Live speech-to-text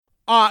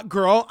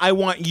Girl, I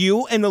want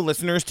you and the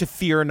listeners to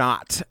fear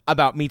not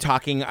about me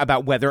talking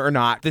about whether or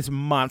not this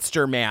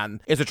monster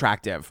man is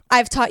attractive.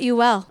 I've taught you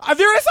well.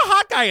 There is a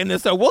hot guy in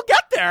this, though. We'll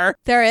get there.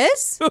 There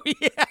is?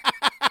 Yeah.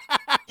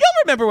 You'll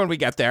remember when we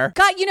get there.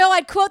 God,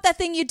 I'd quote that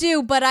thing you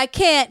do, but I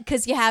can't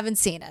because you haven't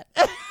seen it.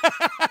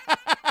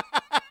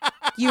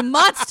 You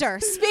monster.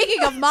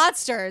 Speaking of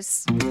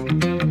monsters.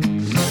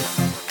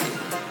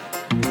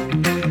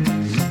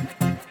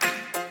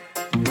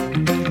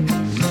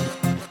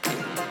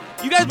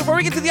 Guys, before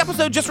we get to the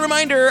episode, just a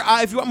reminder,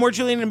 if you want more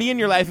Jillian and me in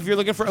your life, if you're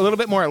looking for a little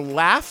bit more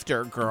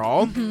laughter,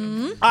 girl,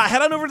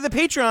 head on over to the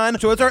Patreon.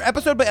 So it's our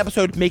episode by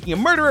episode Making a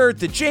Murderer,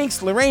 The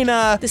Jinx,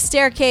 Lorena, The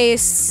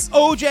Staircase,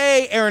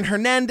 OJ, Aaron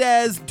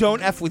Hernandez,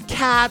 Don't F with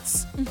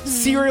Cats,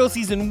 Serial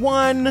Season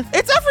 1.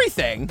 It's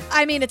everything.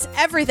 I mean, it's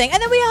everything.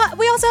 And then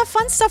we also have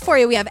fun stuff for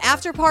you. We have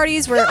after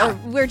parties.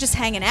 We're just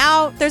hanging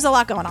out. There's a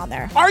lot going on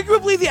there.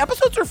 Arguably, the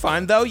episodes are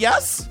fun, though,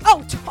 yes?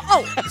 Oh,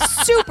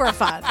 super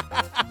fun.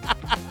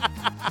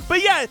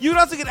 But yeah, you can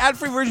also get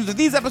ad-free versions of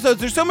these episodes.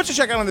 There's so much to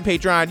check out on the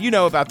Patreon. You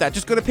know about that.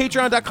 Just go to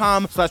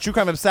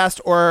patreon.com/truecrimeobsessed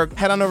or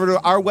head on over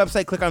to our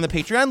website, click on the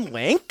Patreon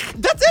link.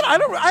 That's it. I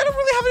don't really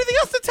have anything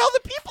else to tell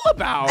the people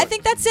about. I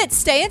think that's it.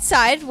 Stay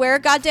inside, wear a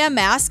goddamn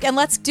mask, and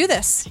let's do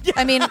this. Yeah.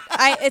 I mean,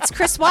 it's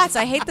Chris Watts.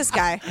 I hate this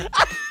guy.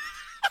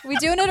 We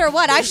doing it or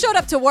what? I showed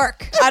up to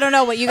work. I don't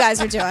know what you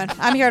guys are doing.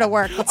 I'm here to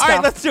work. Let's go. All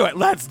right, let's do it.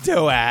 Let's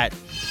do it.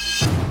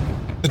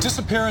 The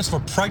disappearance of a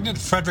pregnant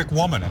Frederick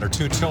woman and her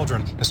 2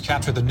 children has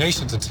captured the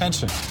nation's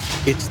attention.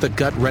 It's the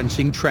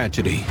gut-wrenching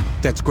tragedy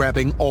that's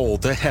grabbing all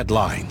the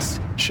headlines.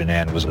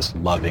 Shanann was this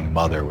loving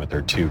mother with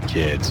her 2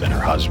 kids and her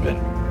husband,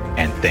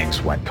 and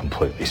things went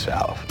completely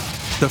south.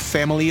 The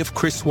family of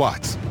Chris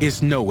Watts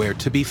is nowhere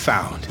to be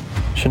found.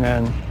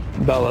 Shanann,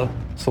 Bella,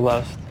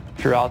 Celeste,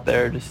 if you're out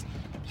there, just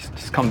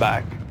come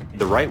back.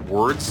 The right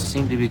words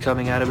seemed to be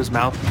coming out of his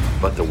mouth,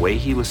 but the way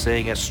he was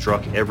saying it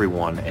struck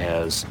everyone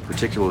as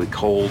particularly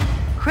cold.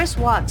 Chris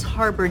Watts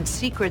harbored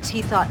secrets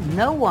he thought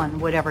no one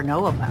would ever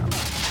know about.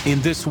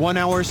 In this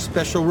 1-hour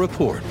special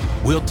report,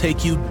 we'll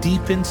take you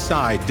deep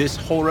inside this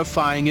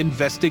horrifying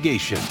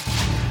investigation.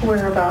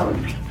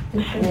 Whereabouts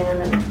is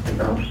Shanann and the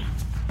girls?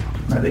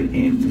 Are they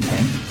being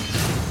detained?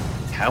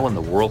 How in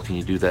the world can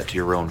you do that to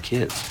your own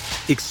kids?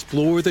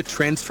 Explore the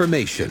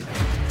transformation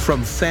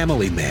from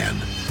family man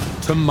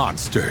to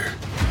monster.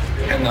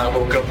 And I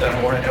woke up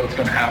that morning, it was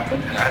going to happen,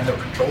 and I had no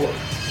control of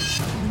it.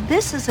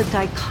 This is a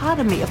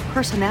dichotomy of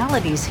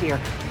personalities here.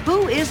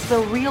 Who is the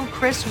real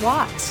Chris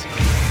Watts?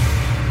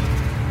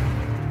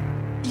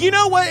 You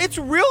know what? It's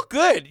real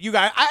good, you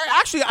guys.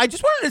 I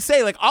just wanted to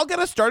say, I'll get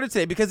us started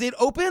today because it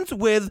opens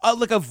with a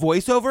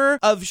voiceover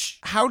of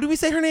how do we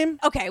say her name?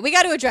 Okay, we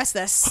got to address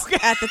this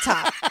at the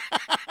top.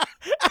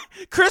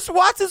 Chris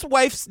Watts'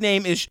 wife's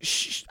name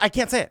is I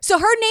can't say it. So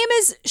her name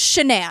is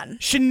Shanann.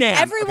 Shanann.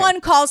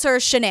 Everyone calls her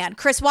Shanann.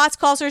 Chris Watts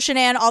calls her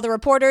Shanann. All the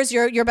reporters,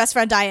 your best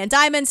friend Diane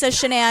Diamond says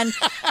Shanann.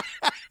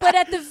 But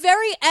at the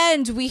very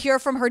end, we hear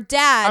from her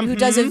dad, who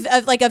does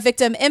a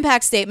victim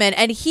impact statement,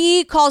 and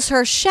he calls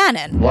her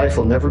Shannon. Life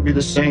will never be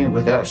the same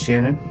without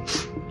Shannon,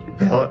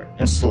 Bella,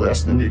 and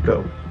Celeste and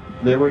Nico.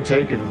 They were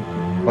taken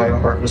by a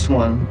heartless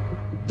one.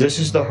 This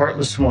is the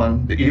heartless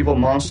one, the evil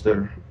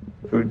monster.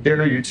 Who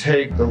dare you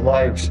take the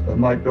lives of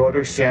my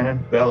daughters,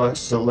 Shannon, Bella,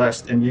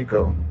 Celeste, and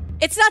Nico?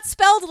 It's not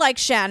spelled like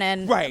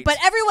Shannon, right? But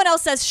everyone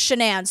else says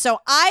Shanann.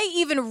 So I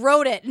even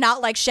wrote it not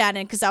like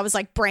Shannon because I was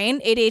like,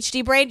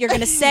 ADHD brain. You're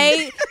going to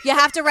say, you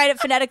have to write it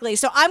phonetically.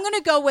 So I'm going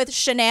to go with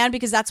Shanann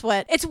because that's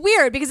what, it's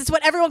weird because it's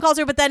what everyone calls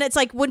her. But then it's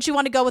like, wouldn't you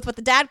want to go with what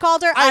the dad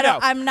called her?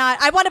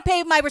 I want to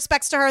pay my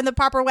respects to her in the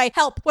proper way.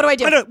 Help. What do I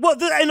do? I know. Well,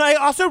 and I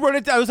also wrote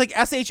it, I was like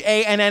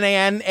SHANNAN,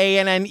 ANNE,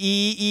 ENNA.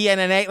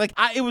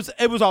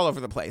 It was all over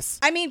the place.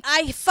 I mean,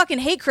 I fucking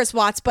hate Chris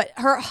Watts, but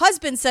her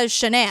husband says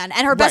Shanann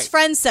and her best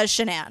friend says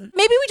Shanann.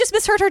 Maybe we just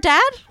misheard her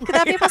dad? Could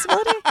that be a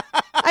possibility?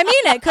 I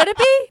mean it. Could it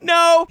be?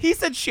 No, he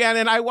said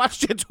Shannon. I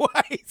watched it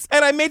twice.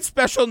 And I made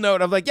special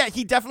note of yeah,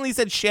 he definitely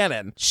said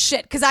Shannon.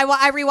 Shit, because I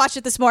rewatched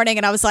it this morning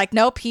and I was like,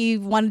 nope, he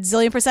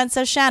 1,000,000%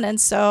 says Shannon,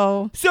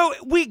 so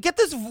we get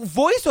this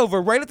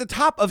voiceover right at the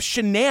top of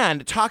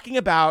Shanann talking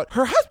about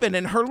her husband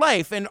and her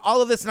life and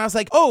all of this. And I was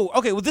like, oh,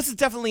 okay, well, this is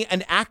definitely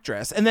an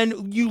actress. And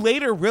then you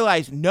later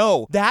realize,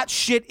 no, that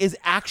shit is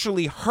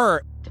actually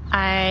her.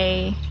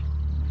 I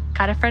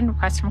got a friend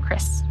request from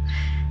Chris.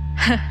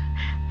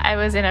 I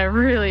was in a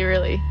really,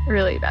 really,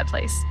 really bad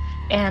place.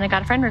 And I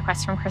got a friend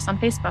request from Chris on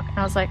Facebook. And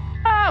I was like,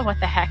 oh, what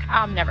the heck?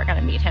 I'm never going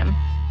to meet him.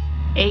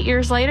 8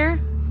 years later,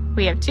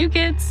 we have 2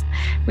 kids.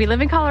 We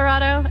live in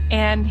Colorado.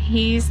 And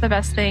he's the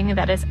best thing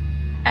that has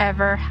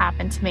ever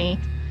happened to me.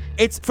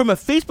 It's from a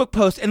Facebook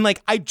post, and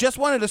I just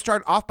wanted to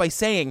start off by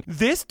saying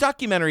this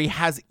documentary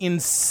has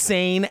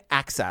insane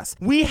access.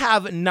 We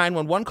have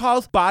 911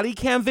 calls, body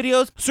cam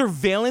videos,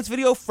 surveillance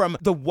video from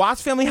the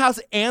Watts family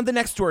house and the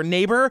next door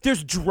neighbor.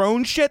 There's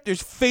drone shit.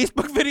 There's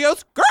Facebook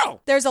videos.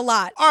 Girl! There's a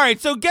lot. All right,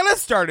 so get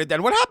us started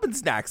then. What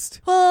happens next?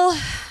 Well,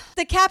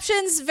 the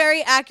captions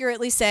very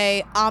accurately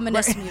say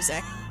ominous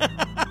music.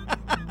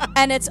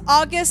 And it's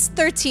August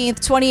 13th,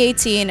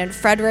 2018 in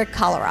Frederick,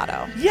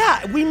 Colorado.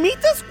 Yeah, we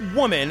meet this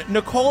woman,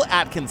 Nicole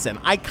Atkinson.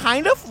 I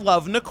kind of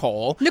love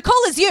Nicole.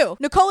 Nicole is you.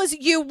 Nicole is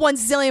you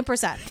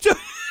 1,000,000,000%.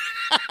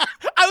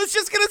 I was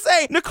just going to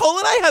say, Nicole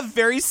and I have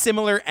very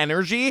similar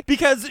energy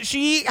because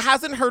she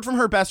hasn't heard from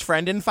her best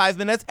friend in 5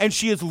 minutes and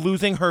she is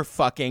losing her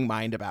fucking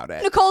mind about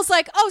it. Nicole's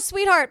like, oh,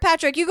 sweetheart,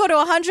 Patrick, you go to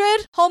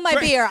 100? Hold my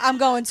beer. I'm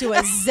going to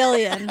a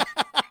zillion.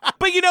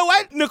 But you know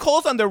what?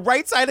 Nicole's on the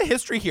right side of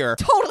history here.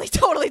 Totally.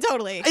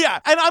 Yeah,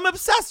 and I'm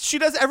obsessed. She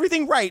does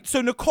everything right.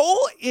 So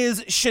Nicole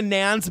is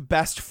Shanann's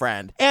best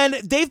friend. And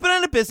they've been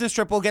on a business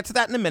trip. We'll get to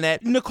that in a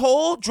minute.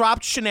 Nicole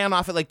dropped Shanann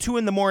off at like 2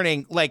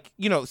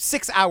 a.m,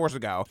 6 hours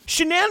ago.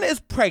 Shanann is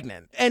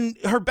pregnant, and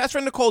her best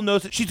friend Nicole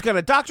knows that she's got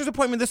a doctor's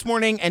appointment this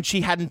morning, and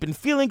she hadn't been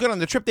feeling good on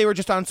the trip they were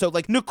just on. So,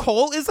 like,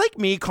 Nicole is like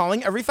me,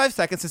 calling every 5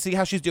 seconds to see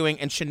how she's doing,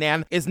 and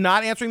Shanann is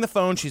not answering the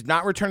phone. She's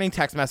not returning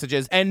text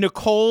messages, and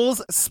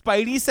Nicole's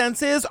spidey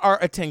senses are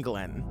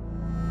a-tingling.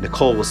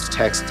 Nicole was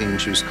texting,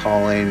 she was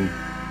calling.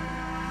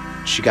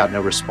 She got no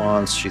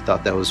response. She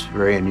thought that was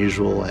very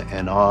unusual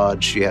and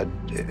odd. She had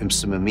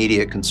some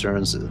immediate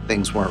concerns that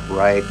things weren't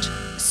right.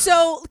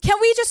 So can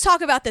we just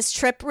talk about this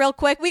trip real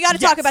quick? We got to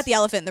talk about the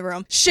elephant in the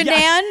room.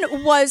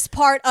 Shanann was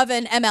part of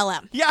an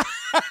MLM. Yeah,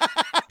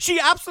 she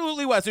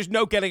absolutely was. There's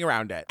no getting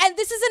around it. And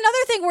this is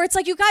another thing where it's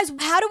like, you guys,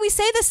 how do we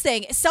say this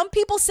thing? Some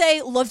people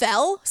say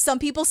Lavelle. Some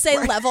people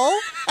say level.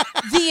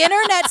 The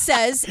internet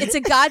says it's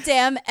a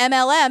goddamn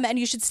MLM and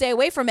you should stay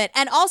away from it.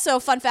 And also,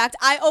 fun fact,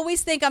 I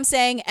always think I'm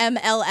saying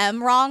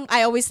MLM wrong.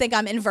 I always think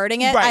I'm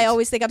inverting it. Right. I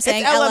always think I'm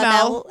saying It's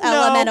LML.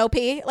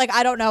 LMNOP. Like,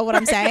 I don't know what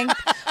I'm saying.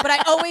 But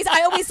I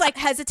always like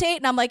hesitate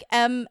and I'm like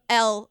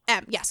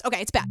MLM. Yes.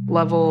 Okay. It's bad.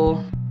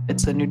 Level.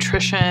 It's a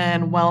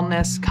nutrition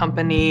wellness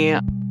company.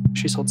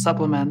 She sold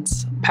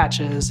supplements,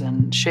 patches,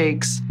 and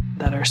shakes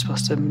that are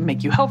supposed to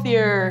make you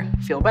healthier,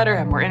 feel better,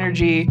 have more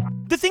energy.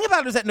 The thing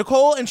about it is that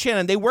Nicole and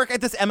Shanann, they work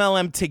at this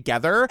MLM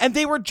together, and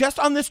they were just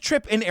on this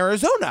trip in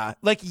Arizona,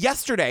 like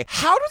yesterday.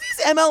 How do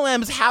these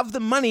MLMs have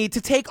the money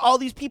to take all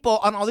these people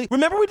on all these...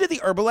 Remember we did the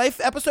Herbalife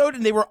episode,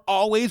 and they were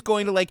always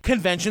going to, like,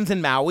 conventions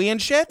in Maui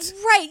and shit?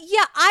 Right,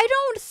 yeah. I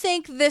don't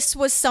think this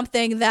was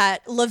something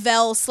that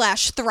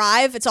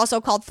Lavelle/Thrive, it's also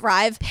called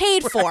Thrive,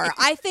 paid for. Right.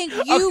 I think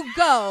you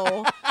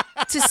go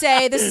to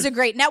say this is a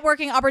great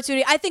networking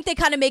opportunity. I think they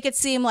kind of make it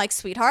seem like,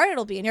 sweetheart,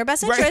 it'll be in your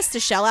best interest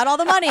to shell out all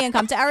the money and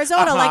come to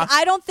Arizona. Like,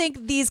 I don't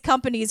think these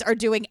companies are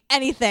doing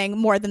anything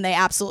more than they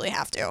absolutely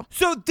have to.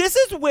 So this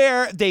is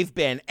where they've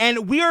been,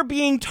 and we are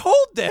being told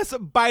this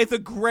by the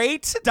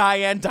great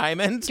Diane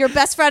Dimond. Your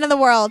best friend in the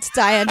world,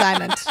 Diane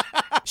Dimond.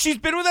 She's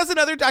been with us in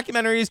other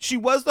documentaries. She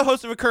was the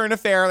host of A Current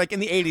Affair, like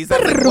in the 80s.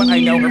 That's like what I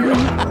know her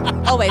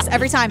from. Always,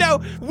 every time. Now,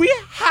 we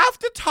have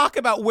to talk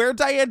about where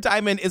Diane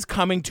Dimond is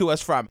coming to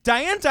us from.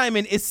 Diane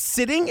Dimond is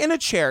sitting in a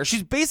chair.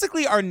 She's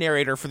basically our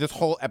narrator for this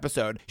whole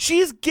episode. She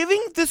is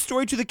giving this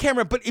story to the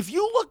camera, but if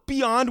you look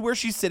beyond where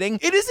she's sitting,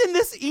 it is in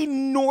this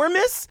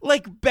enormous,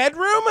 like,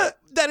 bedroom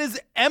that is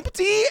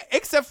empty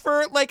except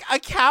for like a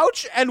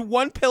couch and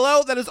one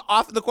pillow that is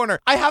off in the corner.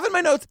 I have in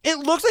my notes, it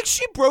looks like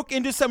she broke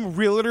into some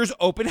realtor's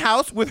open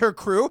house with her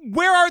crew.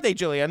 Where are they,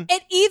 Jillian?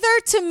 It either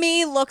to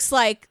me looks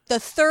like the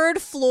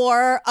third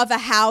floor of a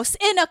house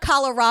in a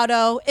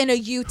Colorado, in a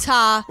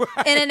Utah,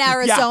 in an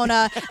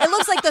Arizona. Yeah. It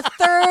looks like the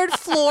third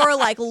floor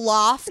like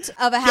loft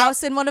of a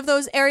house in one of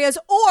those areas,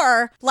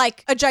 or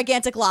like a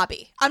gigantic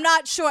lobby. I'm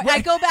not sure. Right.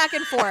 I go back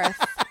and forth.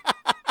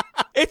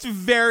 It's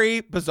very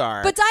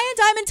bizarre. But Diane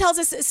Dimond tells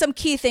us some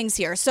key things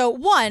here. So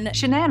one,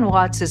 Shanann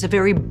Watts is a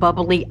very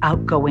bubbly,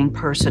 outgoing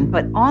person,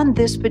 but on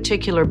this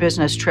particular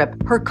business trip,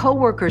 her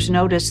coworkers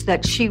noticed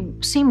that she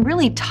seemed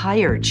really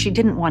tired. She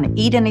didn't want to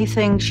eat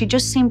anything. She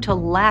just seemed to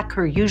lack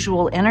her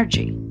usual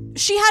energy.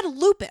 She had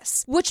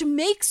lupus, which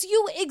makes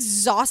you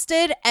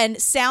exhausted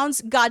and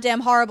sounds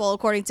goddamn horrible,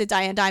 according to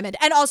Diane Dimond.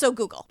 And also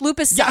Google.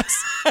 Lupus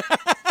sucks.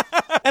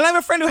 And I have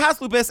a friend who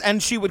has lupus,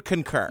 and she would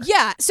concur.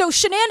 Yeah. So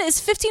Shanann is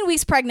 15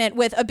 weeks pregnant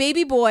with a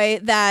baby boy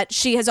that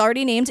she has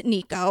already named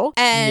Nico.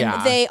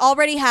 And they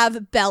already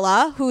have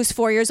Bella, who's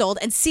 4 years old,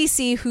 and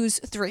Cece, who's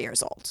 3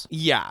 years old.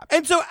 Yeah.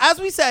 And so, as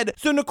we said,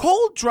 so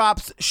Nicole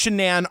drops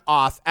Shanann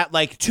off at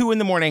like 2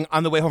 a.m.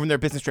 on the way home from their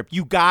business trip.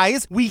 You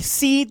guys, we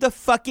see the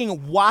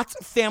fucking Watts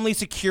family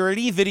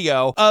security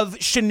video of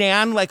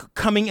Shanann like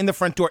coming in the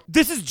front door.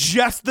 This is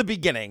just the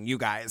beginning, you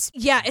guys.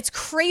 Yeah, it's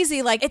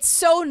crazy. Like, it's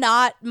so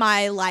not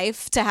my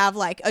life to have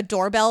like a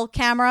doorbell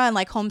camera and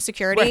like home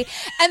security. Right.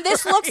 And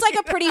this looks like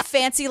a pretty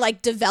fancy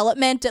like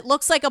development. It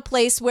looks like a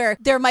place where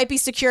there might be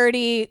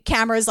security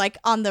cameras like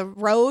on the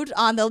road,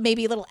 on the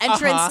maybe little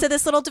entrance to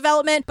this little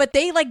development. But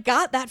they like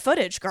got that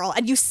footage, girl.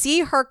 And you see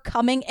her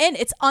coming in.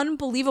 It's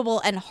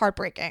unbelievable and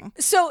heartbreaking.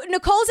 So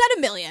Nicole's at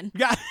 $1 million.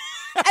 Yeah.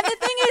 And the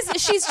thing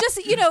is, she's just,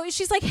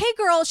 she's like, hey,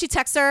 girl. She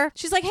texts her.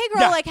 She's like, hey,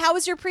 girl, like, how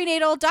was your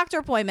prenatal doctor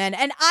appointment?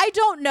 And I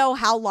don't know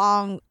how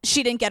long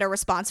she didn't get a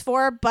response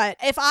for, but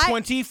if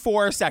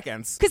 24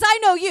 seconds. Because I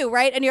know you,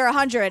 right? And you're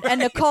 100,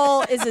 and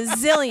Nicole is a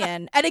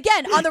zillion. And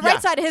again, on the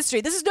right side of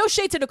history, this is no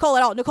shade to Nicole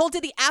at all. Nicole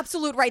did the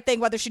absolute right thing,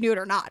 whether she knew it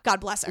or not. God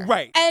bless her.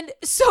 Right. And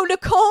so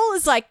Nicole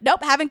is like,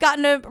 nope, haven't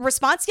gotten a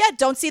response yet.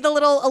 Don't see the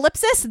little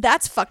ellipsis.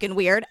 That's fucking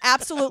weird.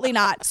 Absolutely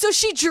not. So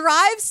she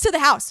drives to the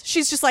house.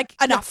 She's just like,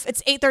 enough.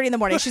 It's 8:30 in the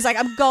morning. She's like,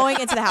 I'm going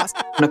into the house.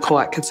 Nicole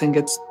Atkinson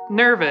gets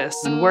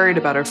nervous and worried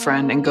about her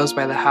friend and goes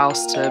by the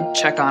house to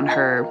check on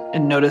her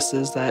and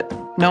notices that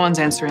no one's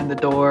answering the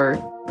door.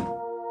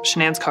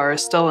 Shanann's car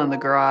is still in the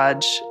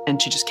garage and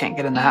she just can't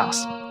get in the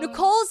house.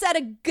 Nicole's at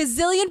a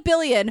gazillion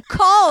billion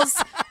calls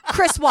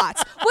Chris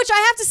Watts, which I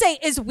have to say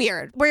is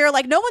weird, where you're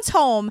like, no one's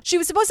home. She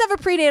was supposed to have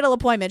a prenatal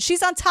appointment.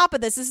 She's on top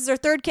of this. This is her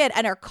third kid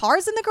and her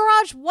car's in the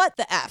garage. What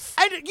the F?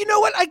 And you know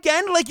what?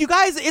 Again, like, you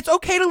guys, it's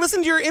okay to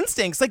listen to your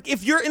instincts. Like,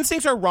 if your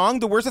instincts are wrong,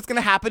 the worst that's going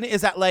to happen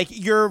is that, like,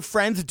 your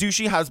friend's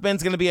douchey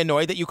husband's going to be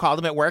annoyed that you called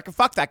him at work.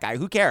 Fuck that guy.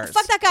 Who cares?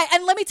 Fuck that guy.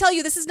 And let me tell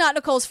you, this is not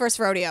Nicole's first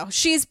rodeo.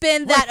 She's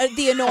been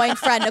the annoying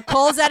friend.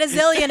 Nicole's at a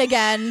zillion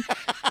again.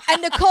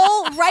 And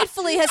Nicole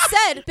rightfully has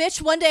said,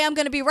 bitch, one day I'm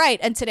going to be right.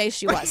 And today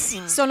she was.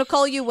 So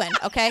Nicole, you win.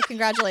 Okay?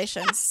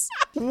 Congratulations.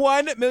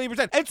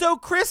 1,000,000%. And so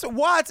Chris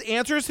Watts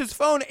answers his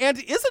phone and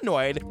is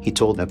annoyed. He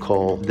told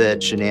Nicole that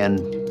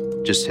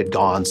Shanann just had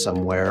gone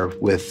somewhere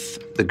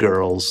with the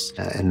girls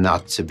and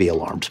not to be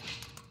alarmed.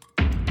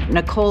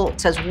 Nicole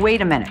says, wait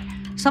a minute.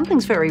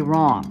 Something's very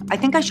wrong. I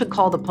think I should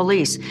call the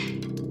police.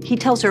 He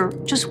tells her,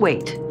 just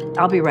wait.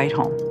 I'll be right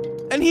home.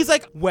 And he's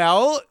like,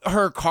 well,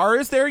 her car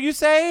is there, you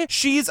say?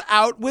 She's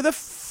out with a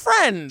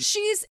friend.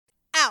 She's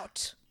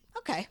out.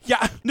 Okay.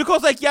 Yeah.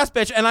 Nicole's like, yes,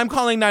 bitch. And I'm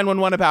calling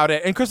 911 about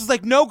it. And Chris is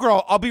like, no,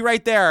 girl, I'll be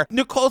right there.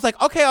 Nicole's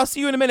like, okay, I'll see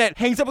you in a minute.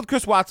 Hangs up with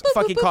Chris Watts,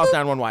 fucking calls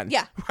 911.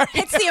 Yeah. Right?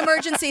 Hits the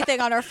emergency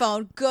thing on her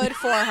phone. Good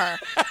for her.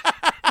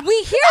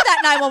 We hear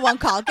that 911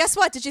 call. Guess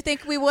what? Did you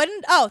think we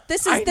wouldn't? Oh,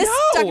 this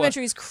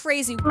documentary is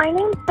crazy. My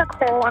name's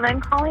Nicole, and I'm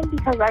calling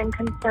because I'm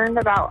concerned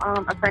about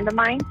a friend of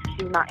mine.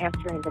 She's not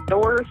answering the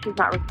door. She's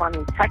not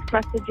responding to text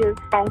messages,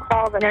 phone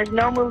calls, and there's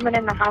no movement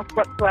in the house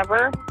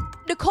whatsoever.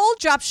 Nicole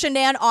dropped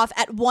Shanann off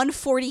at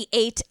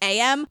 1:48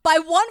 a.m. By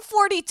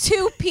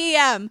 1:42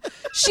 p.m.,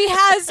 she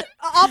has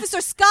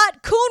Officer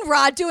Scott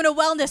Coonrod doing a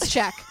wellness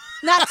check.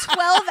 Not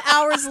 12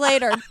 hours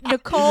later.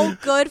 Nicole,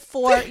 good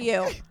for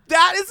you.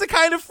 That is the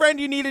kind of friend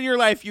you need in your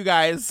life, you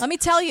guys. Let me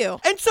tell you.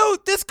 And so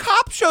this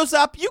cop shows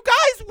up. You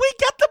guys, we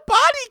get the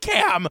body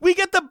cam. We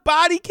get the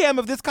body cam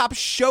of this cop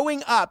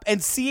showing up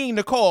and seeing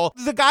Nicole.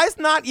 The guy's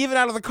not even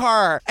out of the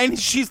car. And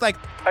she's like,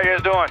 how you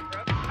guys doing?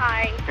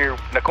 Hi. Here,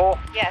 Nicole?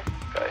 Yes.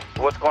 Okay.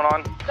 What's going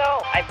on?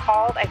 So I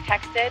called, I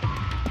texted.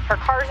 Her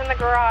car's in the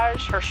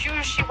garage. Her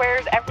shoes she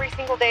wears every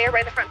single day are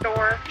by the front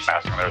door. She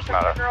took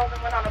the girls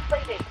and went on a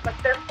play date, but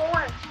they're 4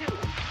 and 2.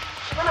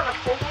 She went on a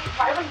play date.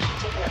 Why wouldn't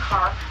she take a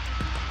car?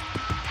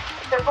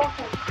 They're both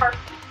in the car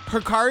seat.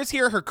 Her car is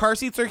here. Her car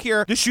seats are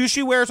here. The shoes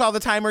she wears all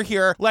the time are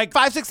here. Like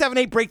 5, 6, 7,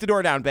 8, break the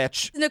door down,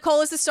 bitch. Nicole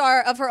is the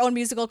star of her own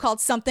musical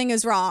called Something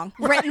Is Wrong.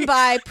 Right. Written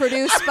by,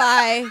 produced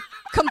by,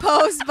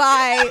 composed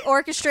by,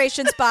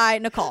 orchestrations by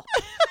Nicole.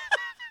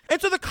 And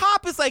so the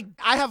cop is like,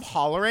 I have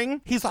hollering.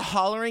 He's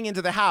hollering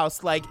into the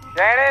house like,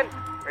 Shanann,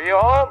 are you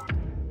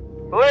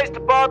home? Police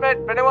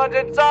department, if anyone's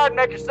inside,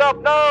 make yourself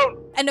known.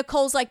 And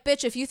Nicole's like,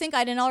 bitch, if you think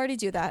I didn't already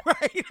do that.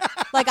 Right.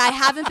 Like, I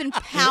haven't been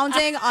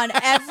pounding on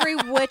every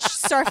which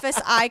surface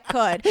I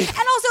could. And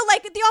also,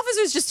 like, the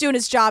officer's just doing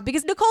his job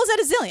because Nicole's at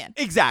a zillion.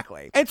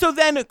 Exactly. And so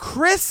then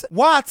Chris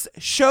Watts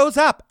shows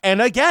up.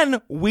 And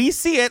again, we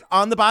see it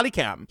on the body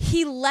cam.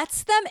 He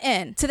lets them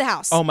in to the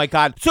house. Oh, my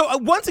God. So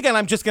once again,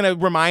 I'm just going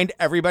to remind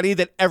everybody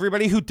that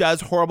everybody who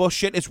does horrible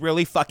shit is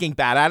really fucking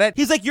bad at it.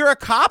 He's like, you're a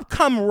cop?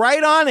 Come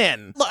right on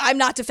in. Look, I'm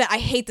not I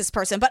hate this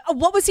person, but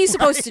what was he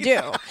supposed to do?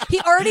 He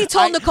already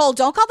told Nicole,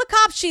 don't call the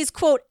cops. She's,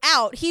 quote,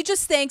 out. He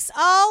just thinks,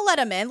 oh, let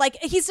him in. Like,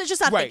 he's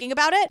just not thinking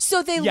about it.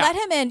 So they let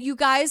him in. You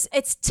guys,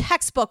 it's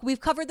textbook. We've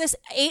covered this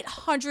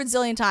 800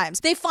 zillion times.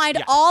 They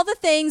find all the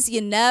things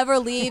you never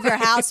leave your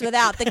house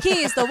without. The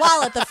keys, the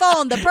wallet, the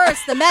phone, the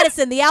purse, the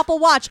medicine, the Apple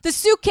Watch, the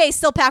suitcase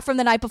still packed from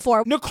the night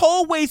before.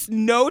 Nicole wastes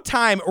no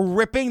time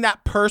ripping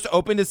that purse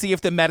open to see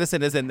if the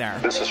medicine is in there.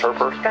 This is her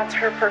purse? That's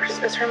her purse.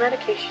 It's her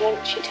medication.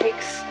 She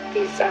takes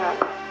these,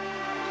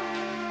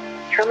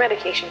 her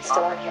medication's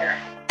still in here.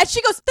 And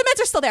she goes, the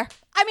meds are still there.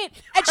 I mean,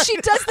 and she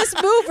does this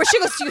move where she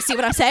goes, do you see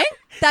what I'm saying?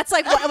 That's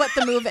like what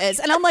the move is.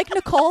 And I'm like,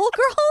 Nicole,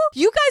 girl,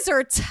 you guys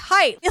are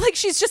tight. Like,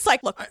 she's just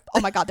like, look, oh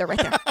my God, they're right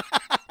there.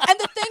 And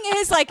the thing thing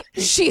is, like,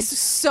 she's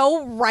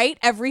so right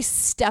every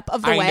step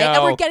of the I way. know.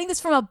 And we're getting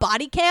this from a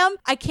body cam.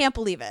 I can't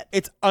believe it.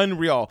 It's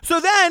unreal. So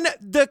then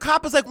the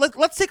cop is like,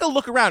 let's take a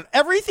look around.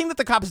 Everything that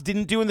the cops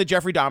didn't do in the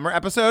Jeffrey Dahmer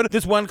episode,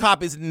 this one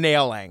cop is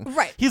nailing.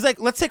 Right. He's like,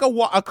 let's take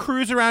a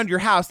cruise around your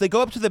house. They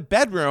go up to the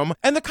bedroom,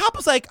 and the cop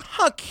was like,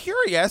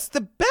 curious.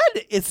 The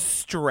bed is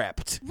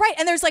stripped. Right.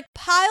 And there's like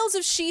piles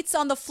of sheets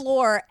on the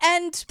floor,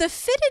 and the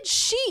fitted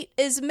sheet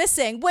is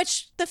missing,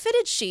 which the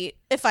fitted sheet,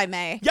 if I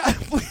may. Yeah.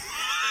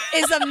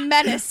 Is a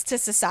menace to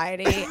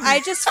society. I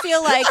just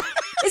feel like,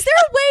 is there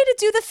a way to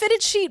do the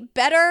fitted sheet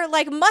better?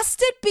 Like,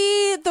 must it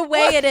be the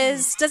way it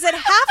is? Does it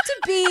have to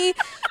be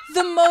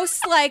the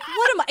most, like,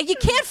 you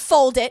can't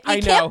fold it.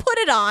 You can't put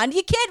it on.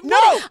 You can't. No.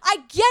 I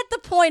get the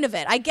point of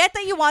it. I get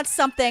that you want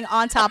something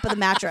on top of the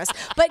mattress.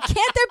 But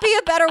can't there be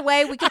a better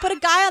way? We can put a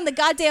guy on the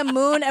goddamn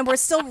moon and we're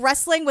still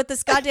wrestling with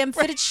this goddamn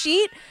fitted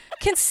sheet.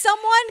 Can some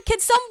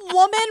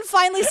woman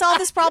finally solve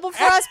this problem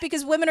for us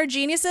because women are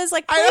geniuses?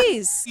 Like,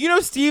 please.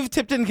 Steve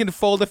Tipton can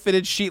fold a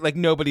fitted sheet like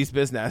nobody's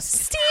business.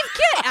 Steve,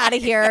 get out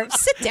of here.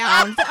 Sit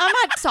down. I'm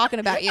not talking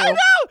about you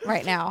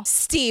right now.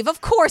 Steve,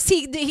 of course,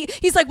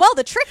 he's like, well,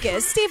 the trick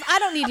is, Steve, I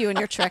don't need you in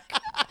your trick.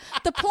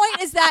 The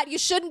point is that you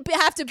shouldn't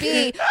have to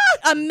be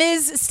a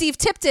Ms. Steve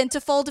Tipton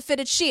to fold a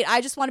fitted sheet. I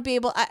just want to be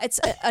able,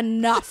 it's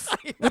enough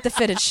with the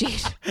fitted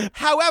sheet.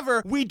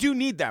 However, we do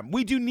need them.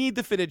 We do need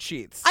the fitted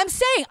sheets. I'm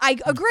saying, I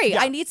agree.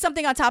 Yeah. I need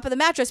something on top of the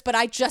mattress, but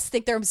I just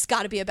think there's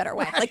got to be a better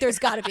way. Like, there's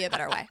got to be a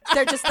better way.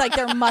 They're just like,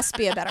 there must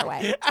be a better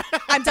way.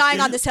 I'm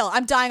dying on this hill.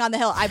 I'm dying on the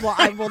hill. I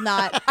will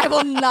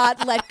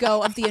not let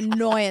go of the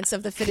annoyance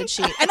of the fitted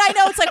sheet. And I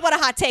know it's like, what a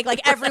hot take.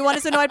 Like, everyone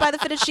is annoyed by the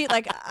fitted sheet.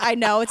 Like, I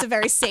know it's a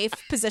very safe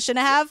position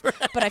to have,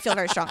 but I feel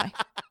very strongly.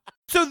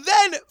 So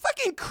then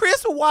fucking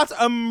Chris Watts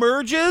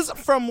emerges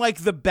from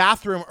like the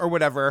bathroom or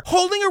whatever,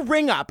 holding a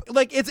ring up.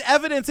 Like, it's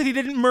evidence that he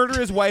didn't murder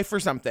his wife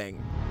or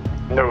something.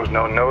 There was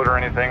no note or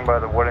anything by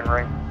the wedding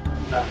ring?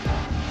 No.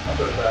 I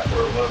put it back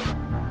where it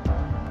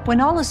was. When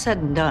all is said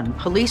and done,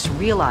 police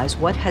realize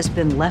what has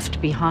been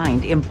left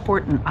behind,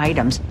 important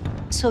items.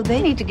 So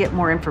they need to get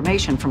more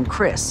information from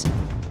Chris.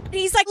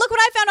 He's like, look what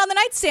I found on the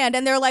nightstand.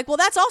 And they're like, well,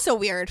 that's also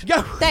weird.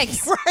 Yeah,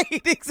 thanks.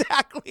 Right,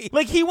 exactly.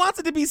 Like, he wants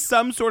it to be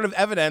some sort of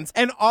evidence,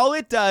 and all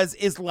it does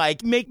is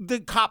like make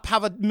the cop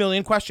have a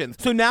million questions.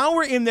 So now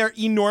we're in their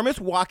enormous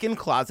walk-in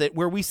closet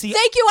where we see...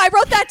 Thank you. I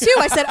wrote that too.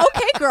 I said,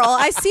 okay, girl,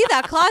 I see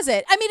that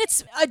closet. I mean,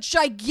 it's a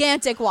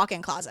gigantic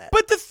walk-in closet.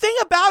 But the thing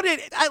about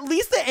it, at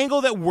least the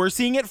angle that we're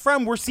seeing it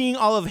from, we're seeing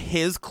all of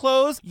his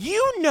clothes.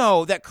 You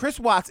know that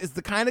Chris Watts is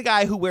the kind of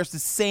guy who wears the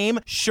same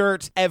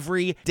shirt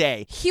every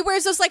day. He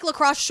wears those like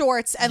lacrosse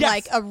shorts and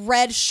like a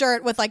red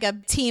shirt with like a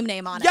team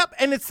name on it. Yep,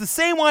 and it's the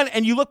same one,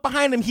 and you look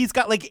behind him, he's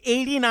got like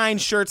 89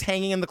 shirts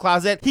hanging in the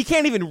closet. He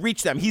can't even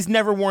reach them. He's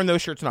never worn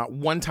those shirts, not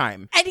one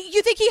time. And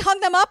you think he hung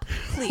them up?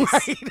 Please.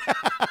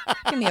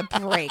 Give me a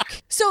break.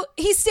 So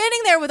he's standing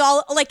there with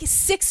all like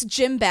 6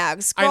 gym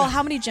bags. Girl,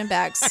 how many gym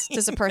bags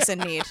does a person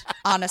need,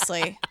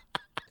 honestly?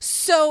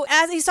 So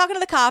as he's talking to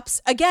the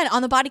cops, again,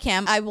 on the body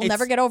cam, I will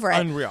never get over it.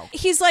 Unreal.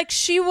 He's like,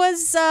 she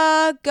was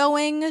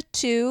going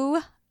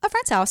to... a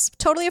friend's house.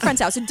 Totally a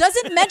friend's house. It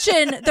doesn't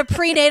mention the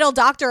prenatal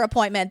doctor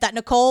appointment that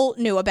Nicole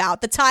knew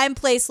about. The time,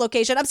 place,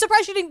 location. I'm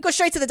surprised she didn't go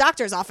straight to the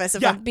doctor's office,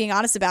 if I'm being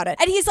honest about it.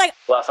 And he's like...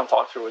 Last time I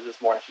talked to her was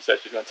this morning. She said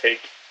she was going to take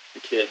the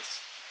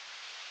kids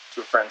to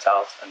a friend's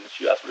house, and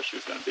that's where she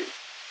was going to be.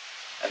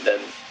 And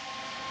then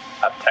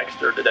I've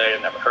texted her today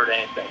and never heard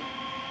anything.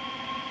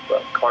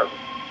 But cars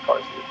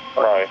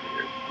right.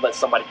 Weird. Unless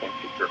somebody came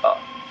pick her up.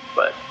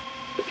 But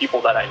the people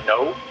that I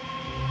know...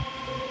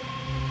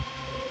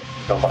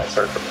 nobody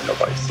searched for me,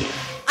 nobody seen it.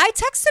 I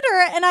texted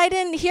her and I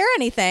didn't hear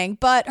anything,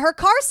 but her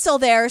car's still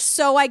there,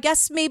 so I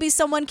guess maybe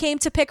someone came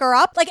to pick her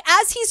up. Like,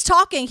 as he's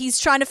talking, he's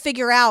trying to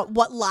figure out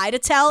what lie to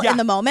tell in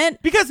the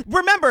moment. Because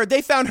remember,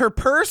 they found her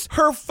purse,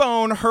 her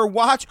phone, her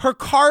watch, her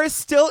car is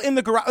still in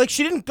the garage. Like,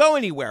 she didn't go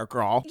anywhere,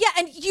 girl. Yeah,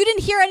 and you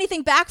didn't hear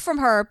anything back from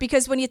her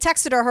because when you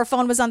texted her, her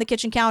phone was on the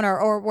kitchen counter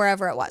or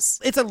wherever it was.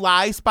 It's a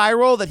lie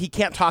spiral that he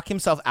can't talk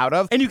himself out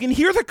of. And you can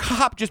hear the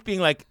cop just being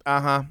like,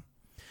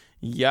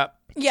 yep.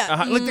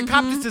 Yeah. Like, the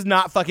cop just does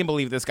not fucking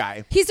believe this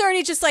guy. He's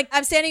already just like,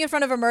 I'm standing in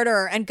front of a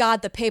murderer, and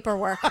God, the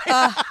paperwork.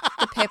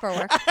 The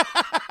paperwork.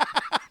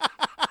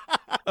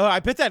 Oh, I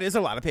bet that is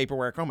a lot of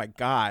paperwork. Oh, my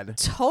God.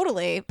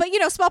 Totally. But,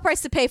 small price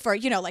to pay for,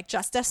 like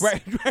justice.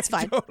 Right. It's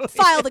fine. Totally.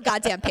 File the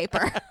goddamn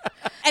paper.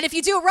 And if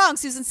you do it wrong,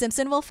 Susan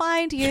Simpson will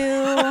find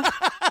you.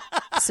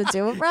 So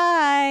do it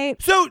right.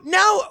 So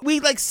now we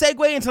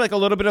segue into a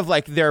little bit of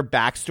their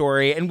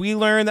backstory, and we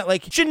learn that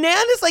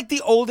Shanann is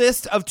the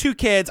oldest of 2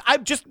 kids. I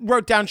just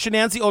wrote down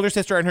Shanann's the older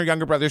sister and her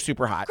younger brother's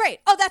super hot. Great.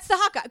 Oh, that's the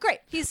hot guy. Great.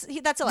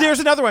 That's allowed. There's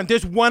another one.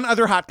 There's one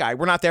other hot guy.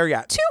 We're not there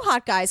yet. 2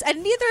 hot guys,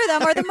 and neither of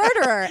them are the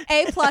murderer.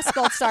 A+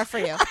 gold star for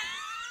you.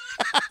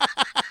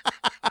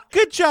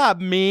 Good job,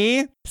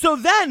 me. So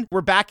then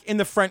we're back in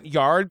the front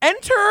yard.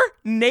 Enter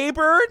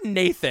neighbor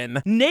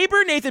Nathan.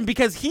 Neighbor Nathan,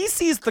 because he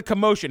sees the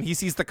commotion. He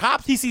sees the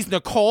cops. He sees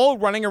Nicole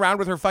running around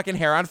with her fucking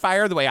hair on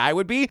fire the way I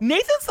would be.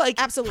 Nathan's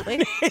like,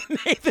 absolutely.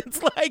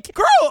 Nathan's like,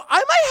 girl,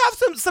 I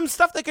might have some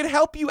stuff that could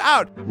help you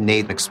out.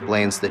 Nate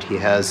explains that he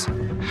has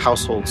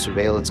household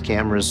surveillance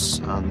cameras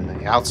on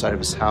the outside of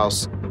his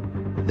house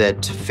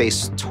that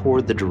face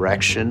toward the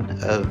direction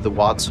of the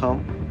Watts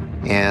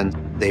home, and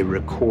they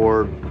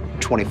record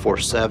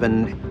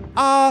 24/7.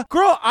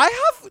 Girl, I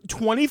have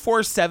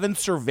 24/7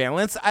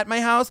 surveillance at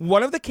my house.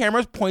 One of the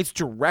cameras points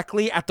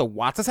directly at the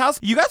Watts' house.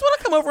 You guys want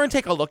to come over and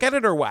take a look at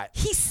it or what?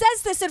 He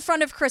says this in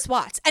front of Chris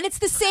Watts, and it's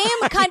the same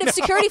kind of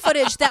security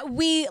footage that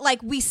we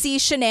see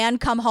Shanann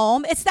come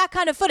home. It's that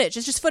kind of footage.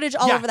 It's just footage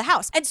all over the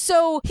house. And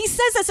so he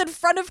says this in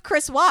front of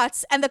Chris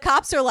Watts, and the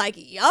cops are like,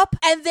 yup,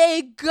 and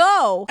they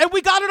go. And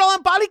we got it all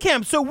on body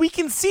cam, so we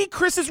can see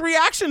Chris's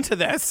reaction to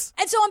this.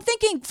 And so I'm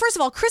thinking, first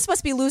of all, Chris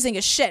must be losing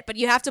his shit, but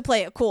you have to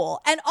play it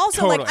cool. And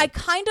also, Totally. I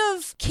kind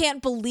of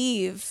can't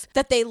believe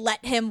that they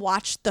let him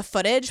watch the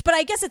footage, but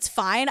I guess it's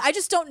fine. I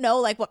just don't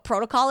know what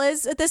protocol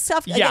is at this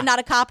stuff. Again, not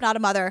a cop, not a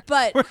mother,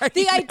 but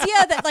the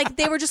idea that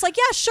they were just like,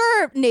 yeah,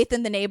 sure,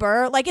 Nathan the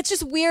neighbor. It's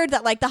just weird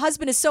that the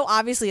husband is so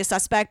obviously a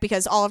suspect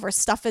because all of her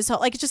stuff is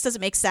it just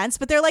doesn't make sense.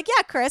 But they're like,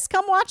 yeah, Chris,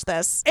 come watch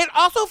this. It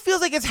also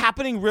feels like it's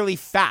happening really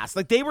fast.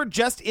 They were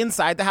just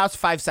inside the house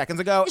 5 seconds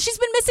ago. She's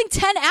been missing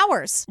 10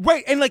 hours.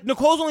 Right, and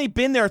Nicole's only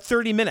been there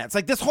 30 minutes.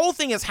 This whole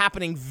thing is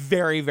happening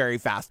very, very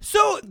fast.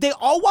 So they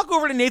all walk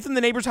over to Nathan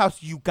the neighbor's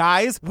house. You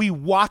guys, we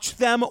watch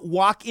them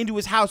walk into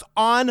his house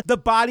on the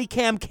body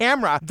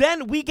camera.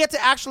 Then we get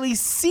to actually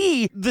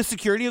see the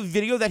security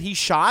video that he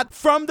shot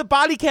from the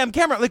body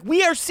camera.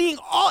 We are seeing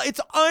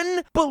it's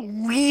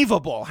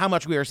unbelievable how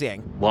much we are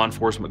seeing. Law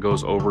enforcement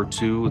goes over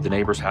to the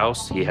neighbor's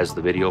house. He has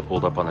the video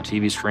pulled up on the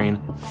TV screen.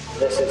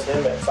 This is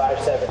him at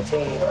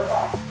 517.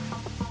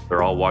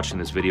 They're all watching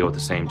this video at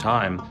the same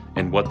time,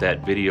 and what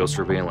that video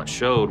surveillance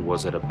showed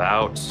was at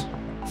about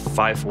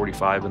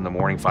 5:45 in the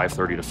morning,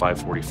 5:30 to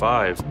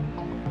 5:45,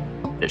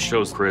 it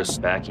shows Chris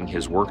backing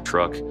his work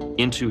truck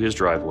into his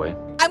driveway.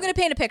 I'm going to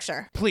paint a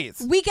picture.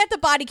 Please. We get the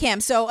body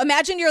cam. So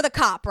imagine you're the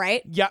cop,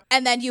 right? Yeah.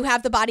 And then you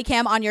have the body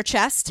cam on your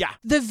chest. Yeah.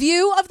 The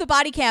view of the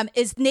body cam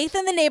is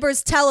Nathan the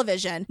neighbor's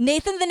television.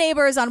 Nathan the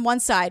neighbor is on one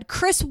side.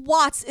 Chris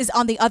Watts is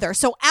on the other.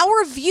 So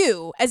our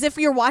view, as if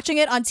you're watching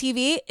it on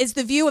TV, is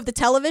the view of the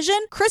television,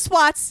 Chris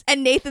Watts,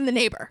 and Nathan the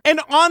neighbor.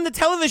 And on the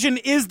television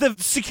is the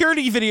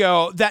security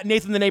video that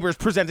Nathan the neighbor is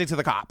presenting to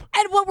the cop.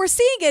 And what we're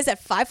seeing is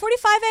at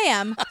 5:45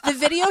 a.m., the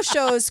video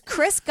shows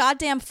Chris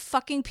goddamn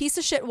fucking piece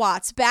of shit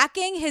Watts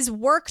backing his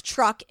work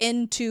truck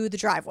into the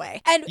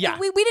driveway. And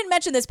we didn't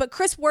mention this, but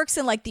Chris works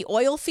in the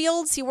oil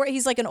fields.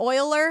 He's like an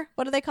oiler.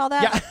 What do they call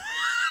that? Yeah.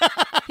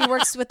 He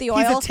works with the oil.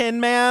 He's a tin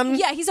man.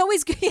 Yeah, he's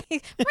always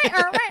he's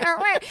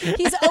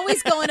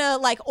always going to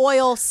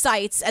oil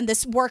sites, and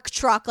this work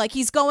truck,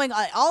 he's going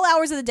all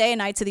hours of the day and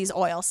night to these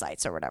oil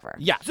sites or whatever.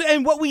 Yeah.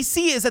 And what we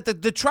see is that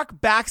the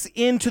truck backs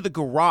into the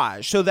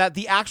garage so that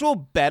the actual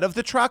bed of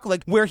the truck,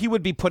 where he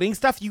would be putting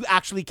stuff, you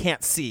actually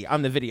can't see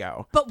on the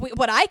video. But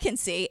what I can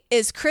see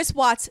is Chris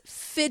Watts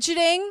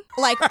fidgeting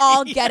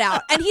all get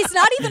out. And he's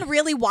not even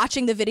really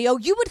watching the video.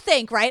 You would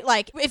think, right?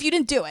 If you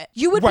didn't do it,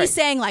 you would be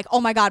saying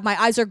oh my God,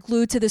 my eyes are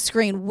glued to the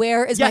screen.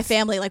 Where is my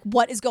family?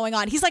 What is going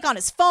on? He's on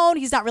his phone.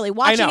 He's not really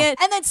watching it.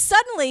 And then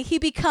suddenly he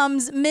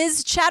becomes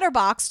Ms.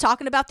 Chatterbox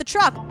talking about the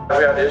truck. We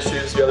had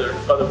issues the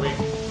other week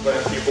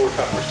when people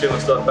were stealing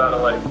stuff out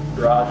of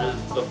garages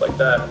and stuff like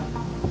that.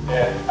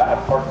 And I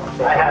had park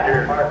control. I had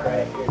your park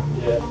right here.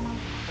 Yeah.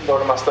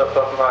 Loading my stuff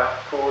up in my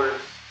coolers,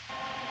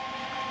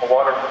 my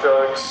water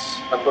jugs,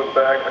 my book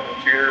bag, my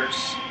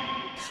computers.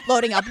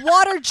 Loading up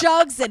water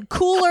jugs and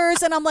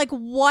coolers, and I'm like,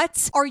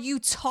 what are you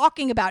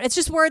talking about? It's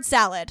just word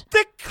salad.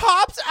 The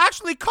cops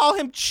actually call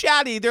him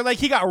chatty. They're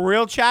he got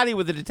real chatty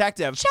with the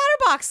detective.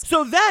 Chatterbox.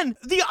 So then,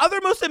 the other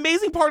most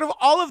amazing part of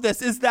all of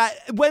this is that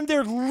when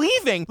they're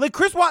leaving,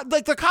 Chris Watts,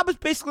 the cop is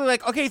basically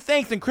okay,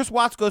 thanks, and Chris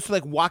Watts goes to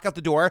walk out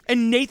the door,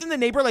 and Nathan the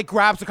neighbor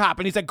grabs the cop,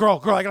 and he's like,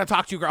 girl, I gotta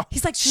talk to you, girl.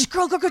 He's like, shh,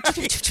 girl.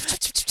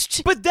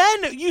 But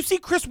then you see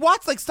Chris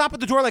Watts stop at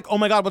the door oh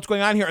my God, what's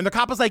going on here? And the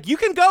cop is like, you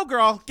can go,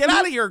 girl. Get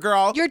out of here,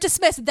 girl. You're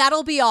dismissed.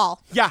 That'll be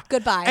all. Yeah.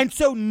 Goodbye. And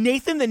so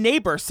Nathan the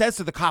neighbor says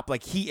to the cop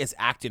he is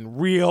acting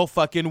real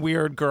fucking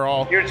weird,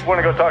 girl. You just want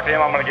to go talk to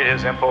him? I'm going to get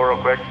his info real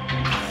quick.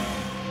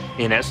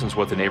 In essence,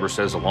 what the neighbor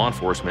says to law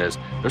enforcement is,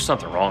 there's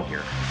something wrong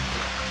here.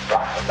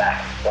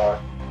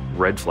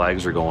 Red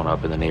flags are going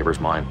up in the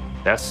neighbor's mind.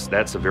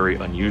 That's a very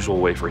unusual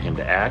way for him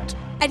to act.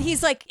 And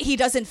he's he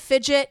doesn't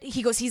fidget.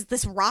 He goes, he's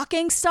this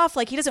rocking stuff.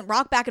 He doesn't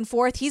rock back and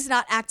forth. He's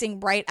not acting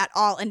right at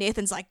all. And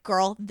Nathan's like,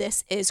 girl,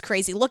 this is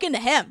crazy. Look into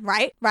him,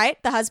 right?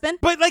 Right? The husband.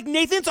 But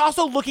Nathan's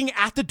also looking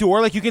at the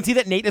door. You can see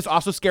that Nate is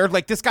also scared.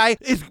 This guy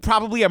is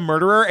probably a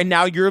murderer. And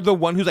now you're the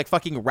one who's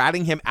fucking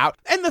ratting him out.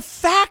 And the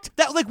fact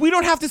that we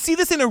don't have to see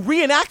this in a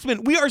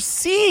reenactment. We are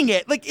seeing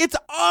it. It's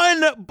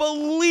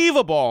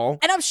unbelievable.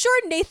 And I'm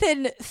sure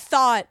Nathan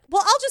thought,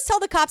 well, I'll just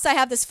tell the cops I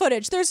have this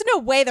footage. There's no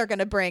way they're going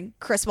to bring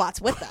Chris Watts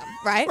with them,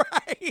 right? right?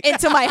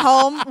 Into my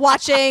home,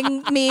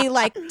 watching me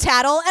like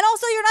tattle. And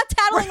also, you're not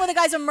tattling when the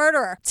guy's a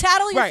murderer.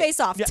 Tattle your face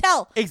off. Yeah,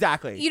 Tell.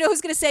 Exactly. You know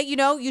who's going to say,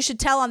 you should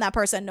tell on that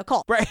person?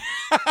 Nicole. Right.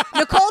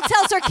 Nicole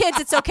tells her kids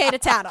it's okay to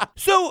tattle.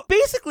 So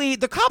basically,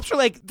 the cops are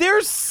like,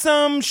 there's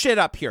some shit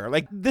up here.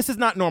 Like, this is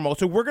not normal.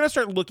 So we're going to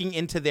start looking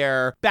into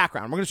their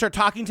background. We're going to start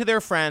talking to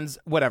their friends,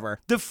 whatever.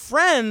 The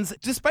friends,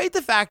 despite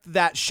the fact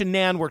that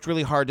Shanann worked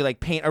really hard to like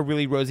paint a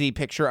really rosy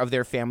picture of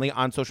their family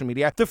on social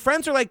media, the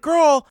friends are like,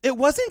 girl, it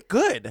wasn't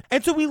good.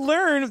 And so we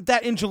learned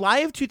that in July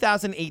of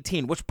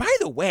 2018, which by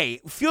the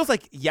way, feels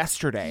like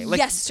yesterday. Like,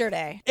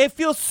 yesterday. It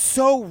feels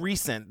so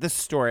recent, this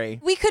story.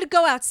 We could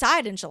go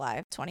outside in July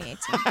of 2018.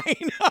 I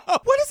know.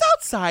 What is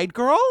outside,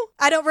 girl?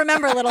 I don't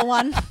remember, little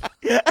one.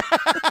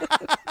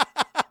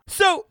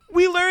 So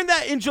we learned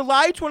that in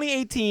July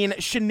 2018,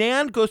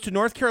 Shanann goes to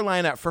North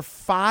Carolina for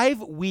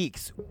 5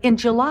 weeks. In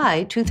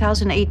July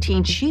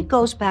 2018, she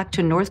goes back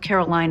to North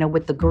Carolina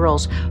with the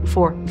girls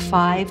for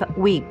 5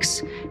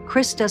 weeks.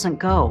 Chris doesn't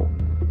go.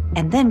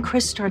 And then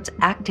Chris starts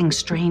acting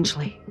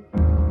strangely.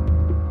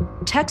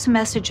 Text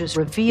messages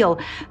reveal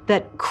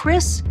that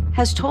Chris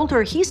has told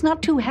her he's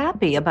not too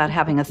happy about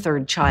having a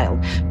third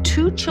child.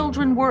 2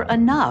 children were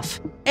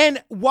enough.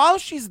 And while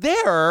she's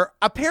there,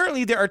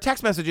 apparently there are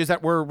text messages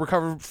that were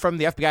recovered from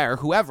the FBI or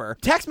whoever.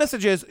 Text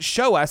messages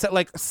show us that,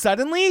 like,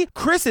 suddenly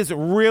Chris is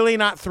really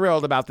not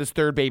thrilled about this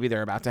third baby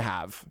they're about to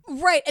have.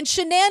 Right. And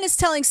Shanann is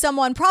telling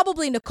someone,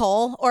 probably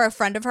Nicole or a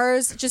friend of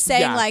hers, just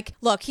saying, like,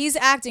 look, he's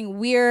acting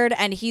weird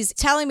and he's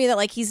telling me that,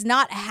 like, he's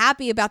not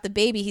happy about the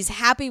baby. He's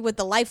happy with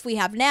the life we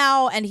have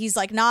now. And he's,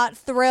 like, not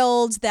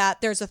thrilled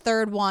that there's a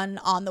third one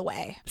on the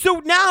way.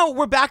 So now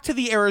we're back to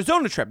the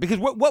Arizona trip, because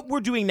what we're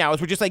doing now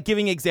is we're just like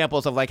giving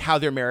examples of like how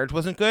their marriage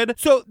wasn't good.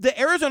 So the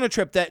Arizona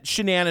trip that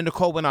Shanann and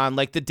Nicole went on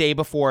like the day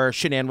before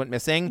Shanann went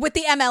missing. With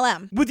the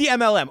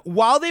MLM.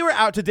 While they were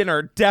out to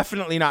dinner,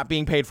 definitely not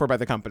being paid for by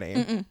the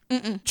company.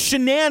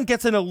 Shanann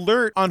gets an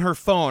alert on her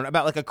phone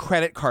about like a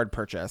credit card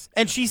purchase.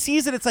 And she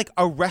sees that it's like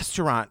a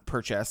restaurant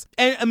purchase.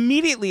 And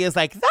immediately is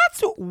like,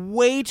 that's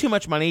way too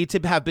much money to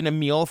have been a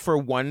meal for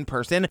one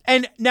person.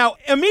 And now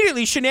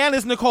immediately Shanann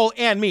is Nicole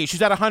and me.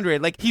 She's at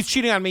 100. Like, he's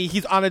cheating on me.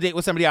 He's on a date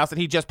with somebody else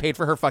and he just paid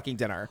for her fucking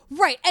dinner.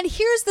 Right. And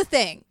here's the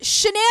thing.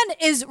 Shanann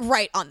is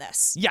right on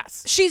this.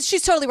 Yes. She's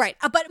totally right.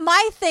 But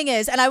my thing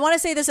is, and I want to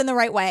say this in the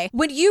right way,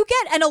 when you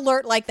get an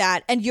alert like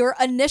that and your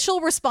initial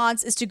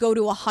response is to go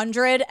to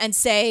 100 and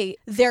say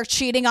they're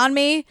cheating on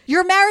me,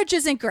 your marriage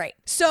isn't great.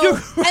 So,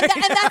 right. and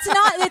that's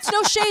not, it's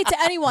no shade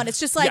to anyone. It's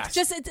just like,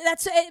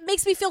 it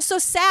makes me feel so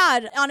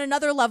sad on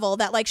another level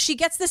that like she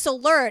gets this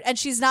alert and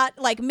she's not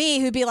like me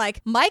who'd be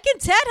like, Mike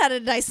and Ted had a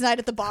nice night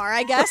at the bar,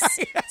 I guess.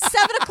 7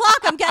 o'clock,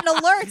 I'm getting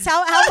alerts.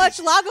 How much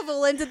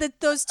Lagavulin did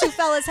those two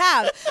fellas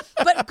have?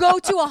 But go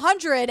to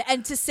 100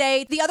 and to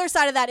say the other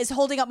side of that is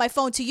holding up my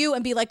phone to you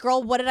and be like,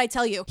 girl, what did I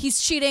tell you?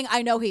 He's cheating.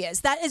 I know he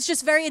is. That is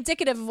just very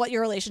indicative of what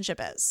your relationship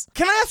is.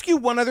 Can I ask you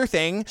one other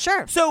thing?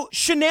 Sure. So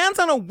Shanann's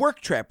on a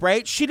work trip,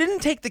 right? She didn't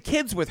take the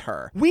kids with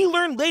her. We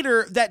learned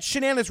later that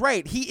Shanann is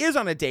right. He is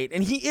on a date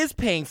and he is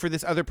paying for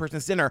this other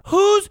person's dinner.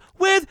 Who's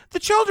with the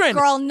children?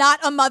 Girl, not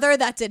a mother.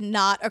 That did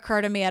not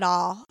occur to me at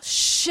all.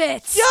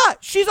 Shit. Yeah,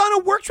 she's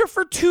on a work trip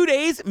for 2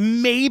 days.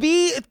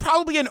 Maybe it's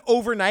probably an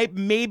overnight.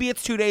 Maybe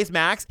it's 2 days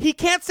max. He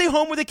can't stay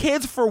home with the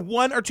kids for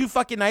 1 or 2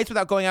 fucking nights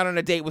without going out on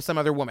a date with some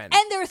other woman.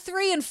 And they're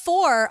 3 and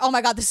 4. Oh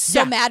my God, this is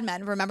so Mad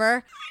Men,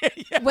 remember?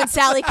 When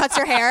Sally cuts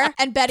her hair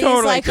and Betty's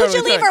like, who'd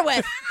you leave her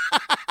with?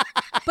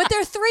 But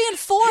they're 3 and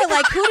 4.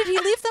 Like, who did he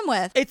leave them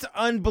with?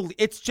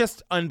 It's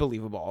just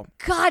unbelievable.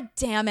 God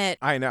damn it.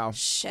 I know.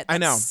 Shit, I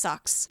know.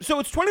 Sucks. So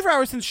it's 24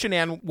 hours since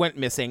Shanann went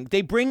missing.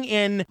 They bring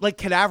in like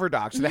cadaver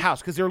dogs to the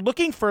house because they're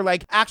looking for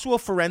like actual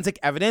forensic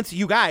evidence.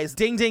 You guys,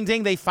 ding, ding,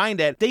 ding, they find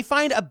it. They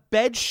find a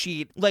bed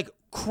sheet like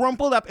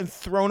crumpled up and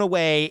thrown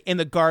away in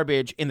the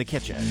garbage in the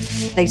kitchen.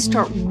 They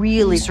start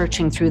really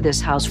searching through this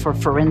house for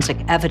forensic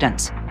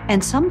evidence,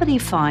 and somebody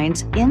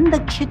finds in the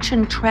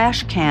kitchen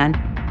trash can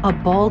a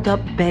balled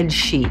up bed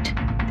sheet.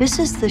 This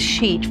is the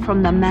sheet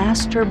from the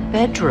master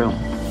bedroom.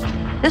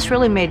 This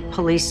really made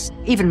police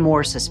even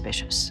more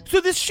suspicious.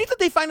 So this sheet that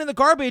they find in the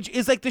garbage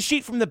is like the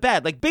sheet from the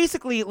bed. Like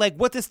basically like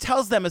what this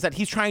tells them is that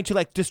he's trying to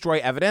like destroy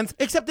evidence,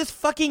 except this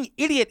fucking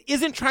idiot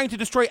isn't trying to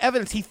destroy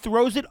evidence. He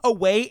throws it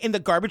away in the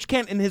garbage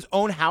can in his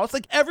own house.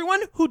 Like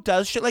everyone who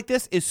does shit like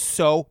this is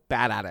so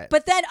bad at it.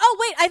 But then, oh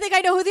wait, I think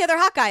I know who the other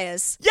hot guy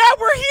is. Yeah,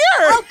 we're here.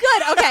 Oh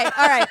good, okay,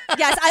 all right.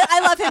 Yes,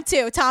 I love him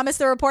too. Thomas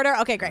the reporter,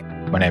 okay, great.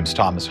 My name's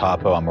Thomas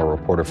Hoppo. I'm a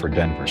reporter for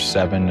Denver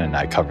 7, and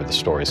I cover the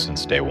story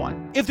since day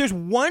one. If there's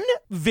one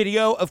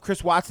video of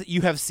Chris Watts that you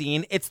have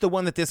seen, it's the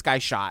one that this guy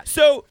shot.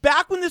 So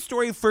back when this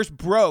story first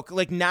broke,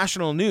 like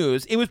national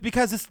news, it was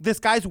because this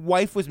guy's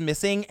wife was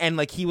missing and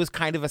like he was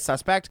kind of a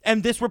suspect.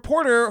 And this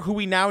reporter, who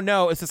we now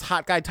know is this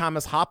hot guy,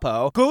 Thomas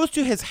Hoppo, goes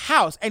to his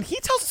house and he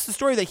tells us the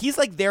story that he's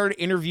like there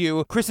to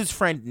interview Chris's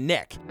friend,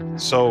 Nick.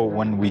 So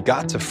when we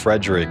got to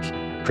Frederick,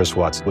 Chris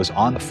Watts was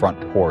on the front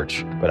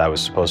porch, but I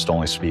was supposed to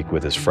only speak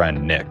with his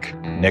friend, Nick.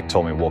 Nick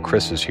told me, well,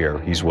 Chris is here.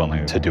 He's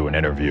willing to do an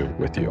interview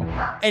with you.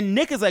 And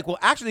Nick is like, well,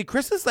 actually,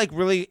 Chris is like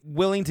really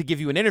willing to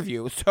give you an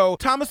interview. So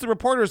Thomas, the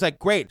reporter, is like,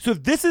 great. So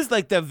this is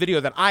like the video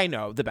that I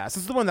know the best.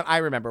 This is the one that I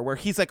remember where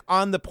he's like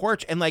on the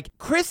porch and like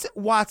Chris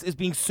Watts is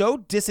being so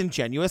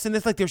disingenuous in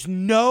this. Like there's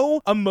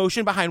no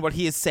emotion behind what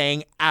he is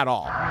saying at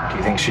all. Do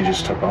you think she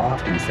just took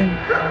off? Do you think?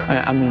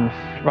 I mean,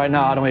 right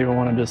now, I don't even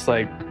want to just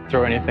like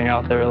throw anything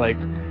out there. Like,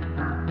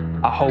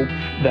 I hope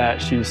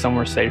that she's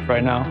somewhere safe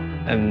right now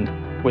and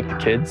with the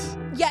kids.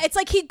 Yeah, it's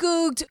like he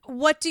Googled,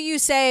 what do you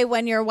say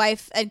when your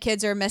wife and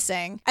kids are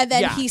missing? And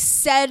then he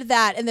said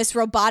that in this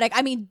robotic,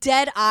 I mean,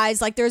 dead eyes,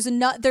 like there's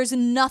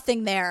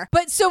nothing there.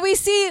 But so we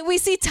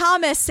see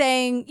Thomas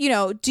saying, you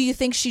know, do you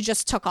think she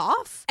just took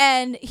off?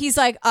 And he's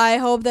like, I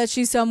hope that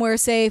she's somewhere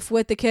safe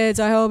with the kids.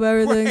 I hope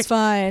everything's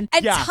fine.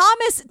 And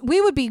Thomas, we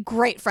would be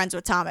great friends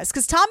with Thomas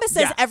because Thomas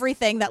says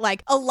everything that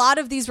like a lot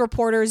of these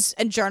reporters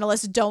and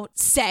journalists don't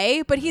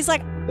say, but he's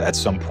like, at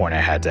some point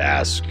I had to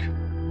ask,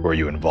 were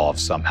you involved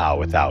somehow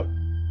without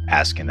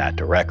asking that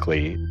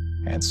directly?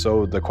 And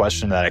so the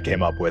question that I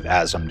came up with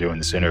as I'm doing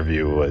this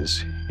interview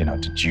was, you know,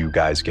 did you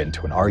guys get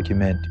into an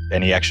argument?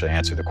 And he actually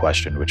answered the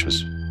question, which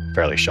was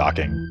fairly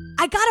shocking.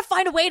 I gotta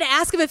find a way to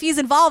ask him if he's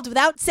involved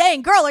without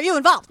saying, girl, are you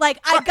involved? Like,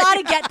 I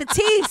gotta get the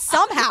tea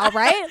somehow,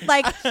 right?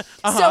 Like,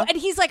 so, and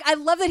he's like, I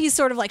love that he's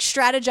sort of like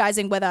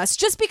strategizing with us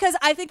just because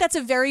I think that's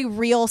a very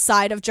real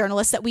side of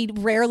journalists that we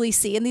rarely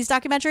see in these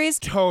documentaries.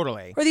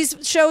 Totally. Or these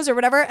shows or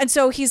whatever. And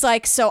so he's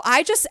like, so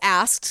I just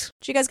asked,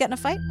 did you guys get in a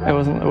fight? It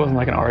wasn't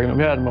like an argument.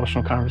 We had an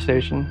emotional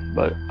conversation,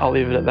 but I'll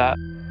leave it at that.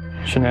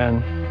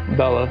 Shanann,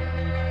 Bella,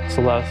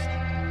 Celeste,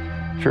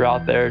 if you're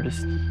out there,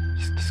 just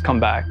come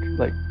back.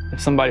 Like, if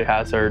somebody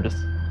has her, just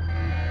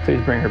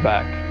please bring her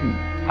back.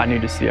 I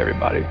need to see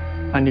everybody.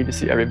 I need to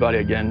see everybody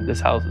again. This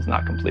house is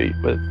not complete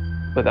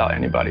without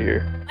anybody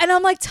here. And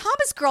I'm like,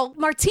 Thomas, girl,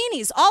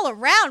 martinis all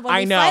around when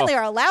we finally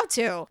are allowed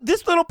to.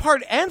 This little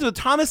part ends with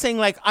Thomas saying,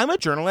 like, I'm a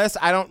journalist.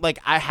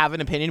 I have an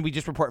opinion. We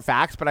just report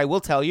facts. But I will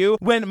tell you,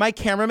 when my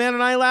cameraman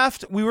and I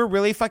left, we were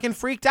really fucking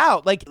freaked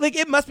out. Like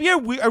it must be a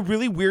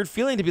really weird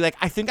feeling to be like,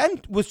 I think I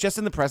was just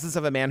in the presence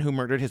of a man who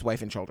murdered his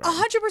wife and children.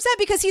 100%,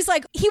 because he's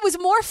like, he was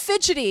more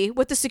fidgety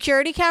with the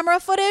security camera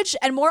footage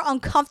and more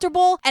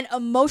uncomfortable and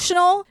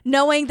emotional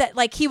knowing that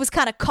like he was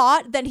kind of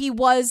caught than he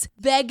was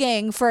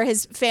begging for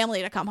his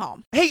family to come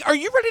home. Hey, are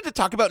you ready to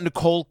talk about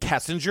Nicole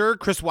Kessinger,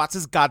 Chris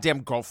Watts'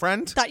 goddamn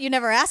girlfriend? Thought you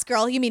never asked,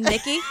 girl. You mean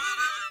Nikki?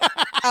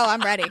 Oh,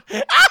 I'm ready.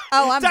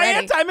 I'm Diane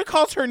ready. Diamond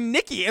calls her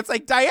Nikki. It's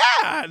like,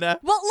 Diane.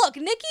 Well, look,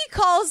 Nikki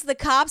calls the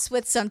cops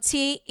with some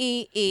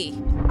TEE.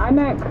 I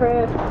met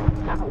Chris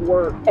at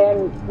work,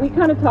 and we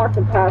kind of talked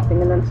in passing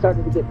and then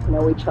started to get to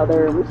know each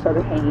other. We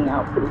started hanging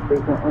out pretty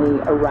frequently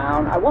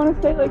around, I want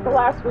to say like the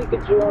last week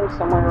of June,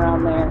 somewhere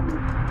around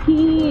there.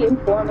 He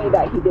informed me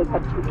that he did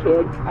have 2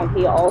 kids, and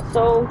he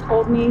also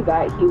told me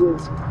that he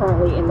was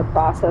currently in the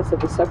process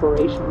of a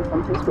separation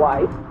from his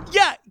wife.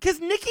 Yeah,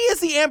 because Nikki is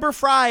the Amber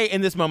Fry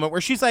in this moment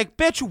where she's like,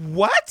 bitch,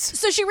 what?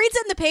 So she reads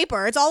it in the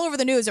paper. It's all over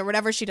the news or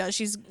whatever she does.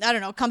 She's, I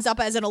don't know, comes up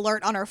as an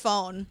alert on her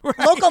phone. Right.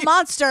 Local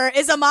monster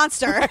is a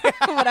monster.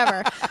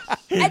 Whatever.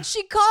 And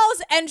she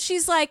calls and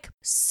she's like,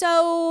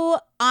 so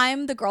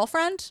I'm the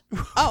girlfriend?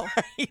 Oh.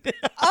 Right.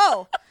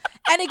 Oh.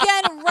 And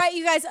again, right,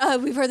 you guys,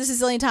 we've heard this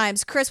a zillion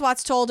times. Chris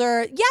Watts told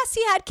her, yes,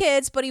 he had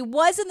kids, but he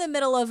was in the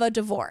middle of a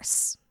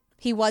divorce.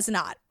 He was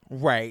not.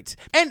 Right.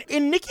 And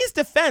in Nikki's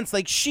defense,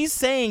 like she's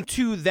saying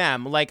to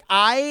them, like,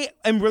 I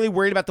am really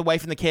worried about the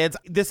wife and the kids.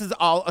 This is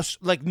all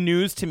like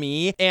news to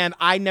me. And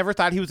I never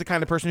thought he was the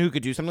kind of person who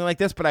could do something like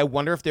this. But I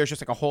wonder if there's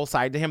just like a whole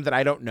side to him that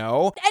I don't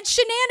know. And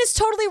Shanann is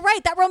totally right.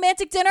 That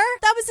romantic dinner,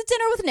 that was the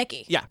dinner with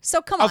Nikki. Yeah.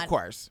 So come on. Of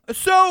course.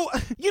 So,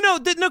 you know,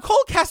 the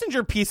Nicole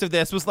Kessinger piece of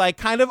this was like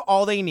kind of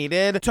all they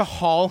needed to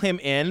haul him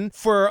in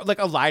for like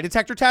a lie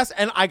detector test.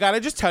 And I got to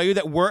just tell you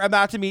that we're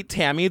about to meet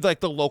Tammy, like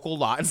the local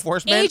law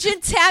enforcement.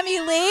 Agent Tammy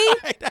Lee.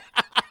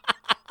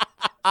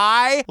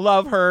 I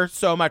love her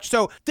so much.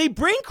 So they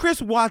bring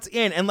Chris Watts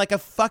in and like a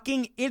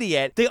fucking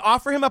idiot, they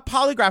offer him a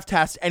polygraph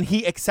test and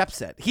he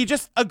accepts it. He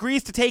just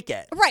agrees to take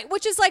it. Right,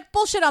 which is like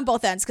bullshit on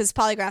both ends because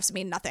polygraphs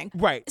mean nothing.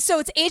 Right. So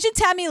it's Agent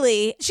Tammy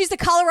Lee. She's the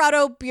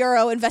Colorado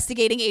Bureau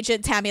Investigating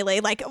Agent Tammy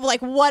Lee. Like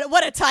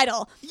what a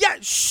title. Yeah,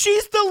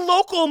 she's the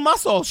local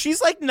muscle.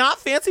 She's like not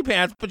fancy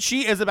pants, but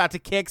she is about to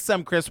kick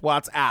some Chris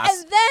Watts ass.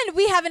 And then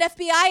we have an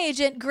FBI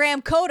agent,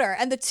 Graham Coder,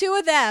 and the two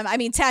of them, I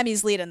mean,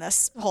 Tammy's leading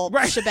this whole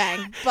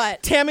shebang,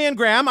 but Tammy and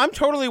Graham, I'm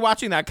totally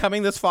watching that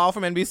coming this fall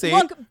from NBC.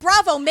 Look,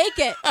 bravo, make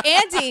it.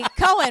 Andy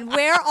Cohen,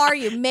 where are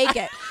you? Make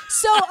it.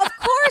 So, of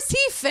course,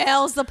 he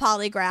fails the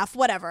polygraph,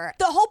 whatever.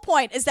 The whole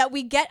point is that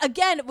we get,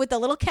 again, with the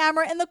little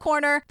camera in the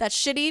corner, that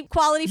shitty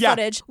quality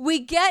footage, we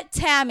get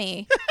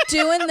Tammy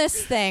doing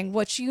this thing,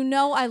 which you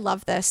know I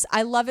love this.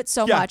 I love it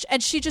so much.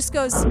 And she just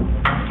goes,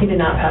 he did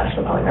not pass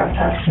the polygraph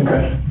test.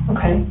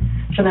 Okay.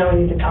 So now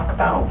we need to talk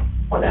about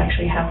what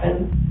actually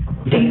happened.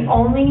 The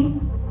only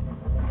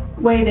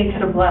way they could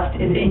have left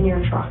is in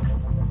your truck.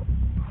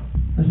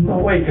 There's no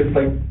way, because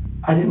like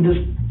I didn't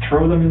just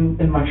throw them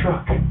in my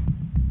truck.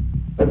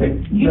 But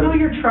you know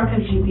your truck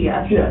has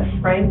GPS, yes,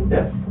 right?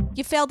 Yes.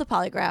 You failed the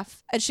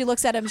polygraph. And she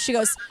looks at him. She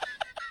goes,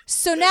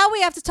 so now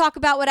we have to talk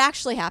about what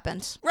actually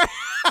happened.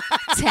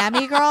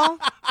 Tammy, girl.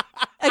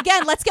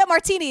 Again, let's get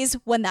martinis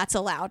when that's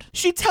allowed.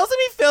 She tells him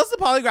he fails the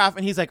polygraph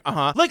and he's like,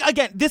 uh-huh. Like,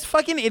 again, this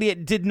fucking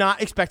idiot did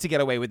not expect to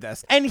get away with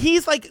this. And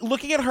he's like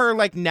looking at her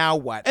like, now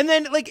what? And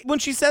then like when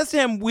she says to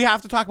him, we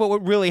have to talk about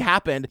what really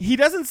happened, he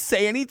doesn't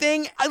say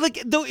anything.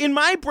 Like, though in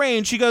my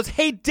brain, she goes,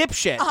 hey,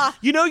 dipshit.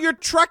 You know your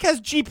truck has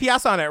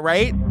GPS on it,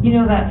 right? You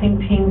know that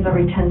thing pings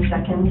every 10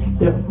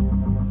 seconds? Yep.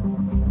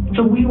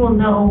 So we will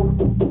know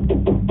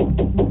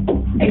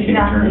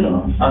exactly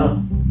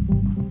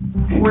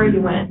where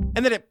you went.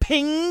 And then it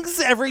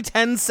pings every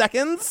 10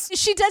 seconds.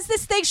 She does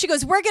this thing. She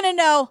goes, we're going to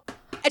know.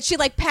 And she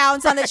like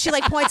pounds on it. She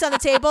like points on the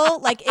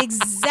table, like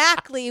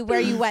exactly where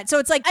you went. So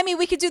it's like, I mean,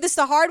 we could do this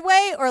the hard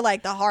way or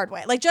like the hard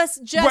way. Like just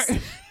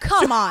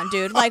come on,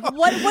 dude. Like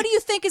what do you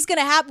think is going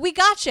to happen? We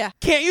got you.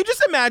 Can't you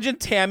just imagine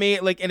Tammy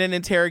like in an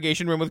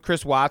interrogation room with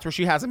Chris Watts where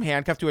she has him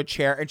handcuffed to a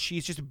chair and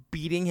she's just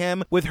beating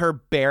him with her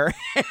bare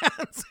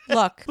hands?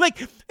 Look.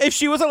 Like if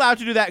she was allowed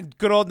to do that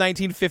good old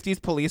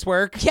 1950s police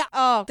work. Yeah.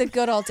 Oh, the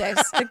good old days.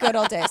 The good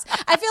old days.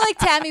 I feel like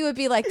Tammy would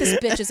be like, this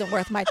bitch isn't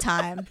worth my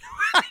time.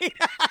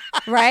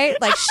 Right?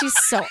 Like she's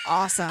so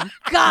awesome.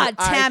 God,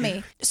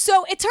 Tammy.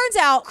 So it turns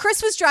out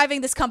Chris was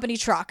driving this company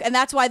truck and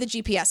that's why the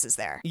GPS is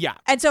there. Yeah.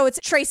 And so it's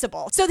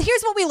traceable. So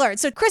here's what we learned.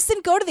 So Chris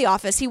didn't go to the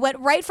office. He went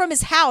right from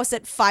his house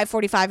at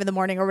 5:45 in the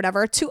morning or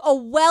whatever to a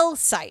well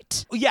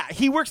site. Yeah,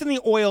 he works in the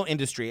oil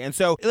industry. And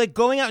so like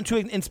going out to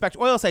inspect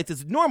oil sites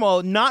is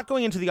normal. Not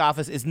going into the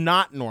office is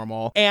not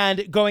normal.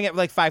 And going at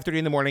like 5:30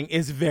 in the morning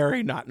is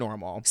very not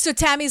normal. So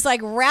Tammy's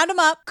like, round them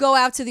up, go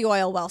out to the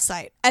oil well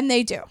site. And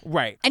they do.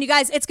 Right. And you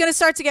guys, it's going to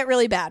start to get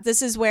really bad.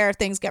 This is where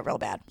things get real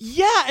bad.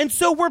 Yeah, and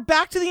so we're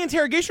back to the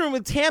interrogation room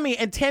with Tammy,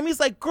 and Tammy's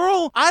like,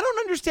 girl, I don't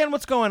understand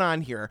what's going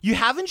on here. You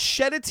haven't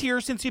shed a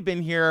tear since you've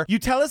been here. You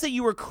tell us that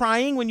you were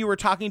crying when you were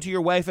talking to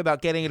your wife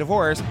about getting a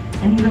divorce.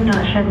 And you have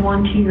not shed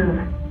one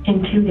tear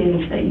in 2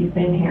 days that you've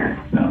been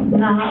here. No.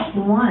 Not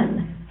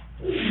one.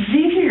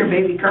 These are your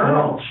baby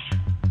girls.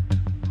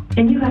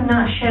 And you have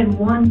not shed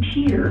one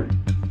tear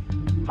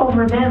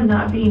over them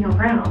not being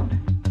around.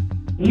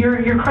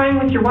 You're crying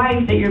with your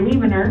wife that you're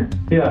leaving her.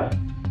 Yeah.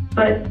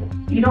 But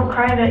you don't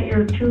cry that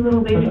your two little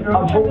baby girls.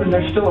 I'm hoping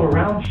they're still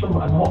around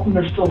somewhere. I'm hoping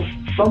they're still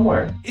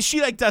somewhere. She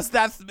like does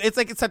that. It's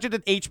like it's such an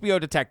HBO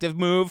detective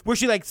move where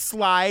she like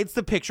slides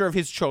the picture of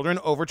his children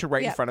over to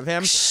right in front of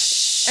him.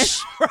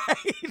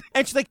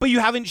 And she's like, but you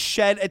haven't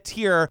shed a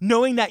tear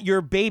knowing that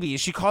your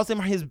babies, she calls them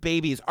his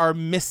babies, are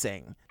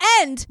missing.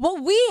 And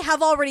what we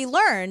have already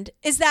learned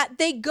is that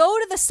they go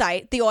to the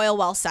site, the oil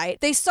well site.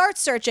 They start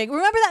searching.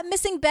 Remember that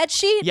missing bed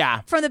sheet?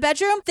 Yeah. From the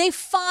bedroom? They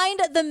find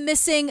the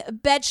missing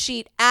bed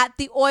sheet at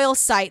the oil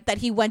site that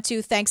he went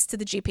to thanks to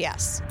the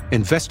GPS.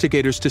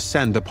 Investigators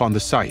descend upon the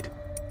site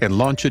and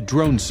launch a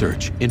drone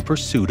search in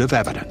pursuit of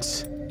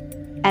evidence.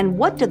 And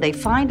what do they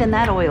find in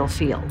that oil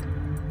field?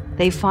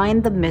 They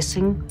find the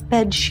missing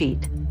bed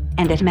sheet,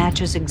 and it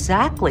matches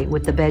exactly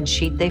with the bed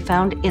sheet they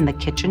found in the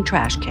kitchen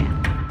trash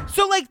can.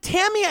 So, like,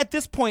 Tammy at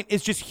this point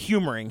is just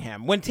humoring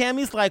him. When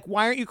Tammy's like,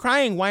 why aren't you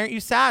crying? Why aren't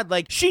you sad?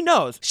 Like, she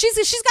knows. She's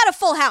got a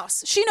full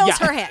house. She knows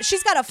her hand.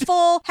 She's got a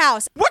full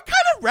house. What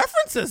kind of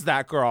reference is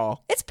that,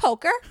 girl? It's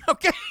poker.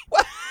 Okay.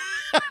 What?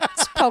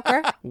 It's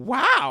poker.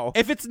 Wow.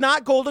 If it's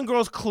not Golden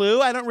Girls Clue,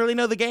 I don't really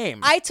know the game.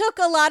 I took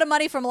a lot of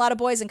money from a lot of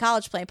boys in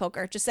college playing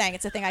poker. Just saying,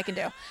 it's a thing I can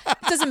do. It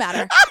doesn't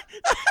matter.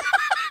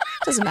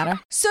 Doesn't matter.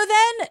 So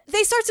then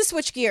they start to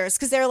switch gears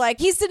because they're like,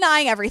 he's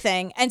denying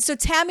everything. And so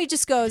Tammy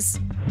just goes,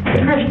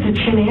 Chris, did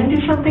Shanann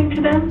do something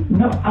to them?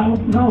 No, I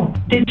don't know.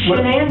 Did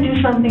Shanann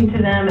do something to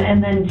them,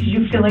 and then did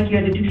you feel like you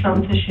had to do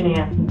something to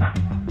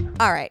Shanann?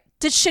 All right.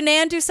 Did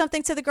Shanann do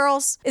something to the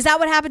girls? Is that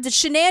what happened? Did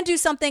Shanann do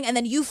something and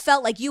then you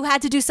felt like you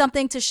had to do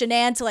something to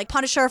Shanann to like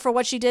punish her for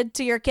what she did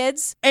to your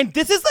kids? And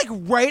this is like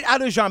right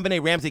out of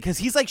JonBenet Ramsey because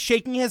he's like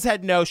shaking his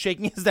head no,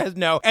 shaking his head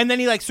no. And then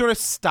he like sort of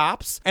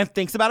stops and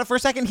thinks about it for a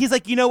second. He's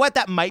like, you know what?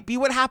 That might be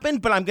what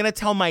happened, but I'm going to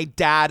tell my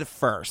dad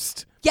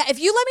first. Yeah,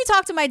 if you let me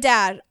talk to my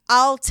dad,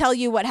 I'll tell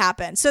you what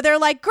happened. So they're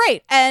like,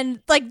 great.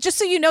 And like, just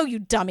so you know, you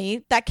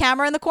dummy, that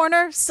camera in the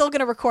corner, still going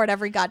to record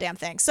every goddamn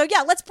thing. So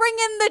yeah, let's bring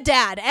in the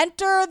dad.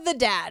 Enter the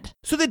dad.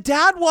 So the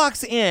dad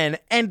walks in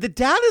and the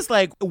dad is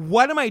like,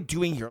 what am I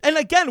doing here? And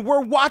again,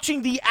 we're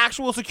watching the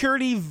actual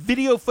security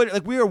video footage.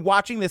 Like we are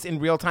watching this in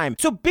real time.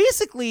 So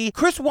basically,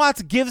 Chris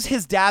Watts gives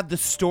his dad the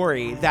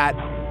story that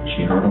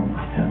she hurt him.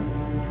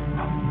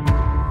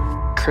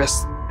 Yeah.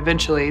 Chris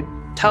eventually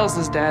tells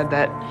his dad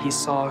that he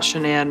saw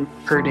Shanann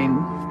hurting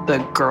the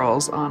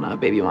girls on a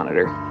baby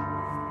monitor.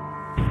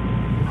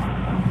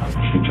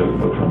 She took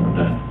both of them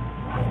then.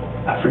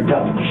 I freaked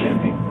out with the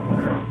champagne.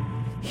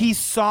 He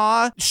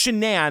saw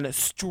Shanann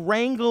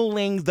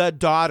strangling the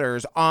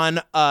daughters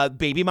on a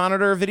baby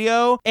monitor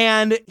video,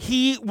 and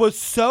he was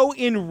so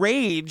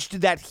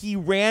enraged that he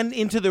ran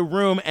into the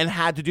room and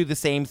had to do the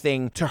same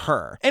thing to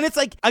her. And it's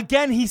like,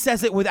 again, he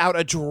says it without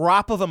a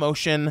drop of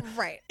emotion.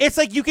 Right. It's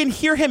like you can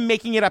hear him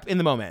making it up in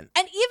the moment.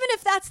 And even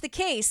if that's the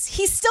case,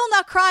 he's still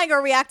not crying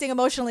or reacting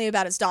emotionally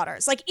about his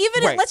daughters. Like,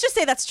 even if, let's just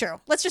say that's true.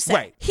 Let's just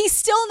say he's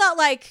still not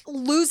like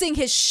losing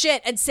his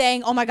shit and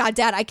saying, oh my God,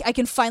 Dad, I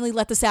can finally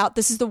let this out.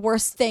 This is the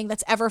worst thing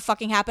that's ever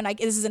fucking happened.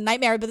 This is a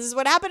nightmare, but this is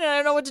what happened and I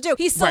don't know what to do.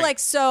 He's still like,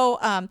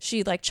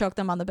 she like choked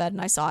them on the bed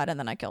and I saw it and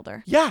then I killed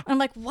her. Yeah. And I'm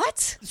like,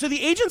 what? So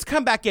the agents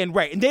come back in,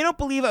 right, and they don't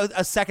believe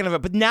a second of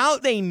it, but now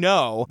they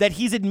know that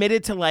he's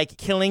admitted to like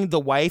killing the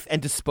wife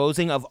and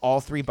disposing of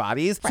all 3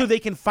 bodies, so they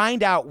can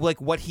find out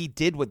like what he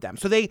did with them.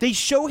 So they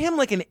show him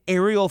like an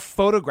aerial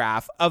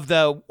photograph of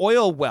the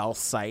oil well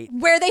site.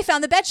 Where they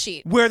found the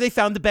bedsheet. Where they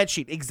found the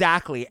bedsheet,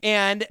 exactly.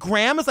 And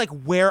Graham is like,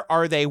 where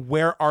are they?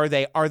 Where are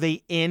they? Are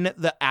they in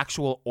the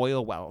actual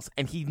oil wells?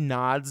 And he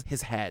nods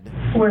his head.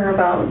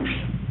 Whereabouts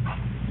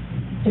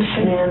is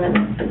Shanann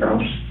and the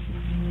girls?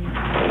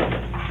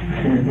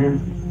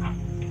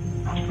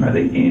 Mm-hmm. Are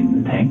they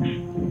in the tanks?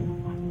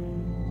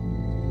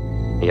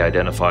 He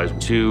identifies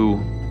 2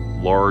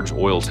 large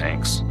oil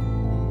tanks.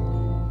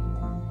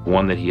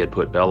 One that he had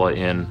put Bella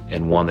in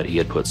and one that he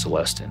had put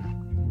Celeste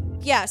in.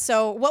 Yeah,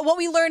 so what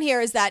we learn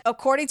here is that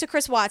according to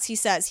Chris Watts, he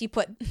says he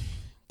put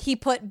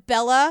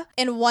Bella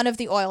in one of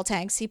the oil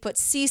tanks. He put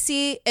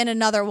Cece in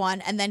another one,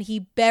 and then he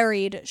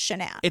buried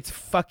Shanann. It's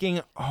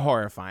fucking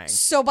horrifying.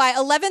 So by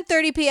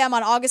 11:30 p.m.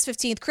 on August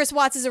 15th, Chris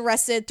Watts is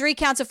arrested. 3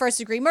 counts of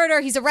first-degree murder.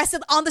 He's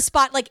arrested on the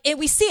spot. Like,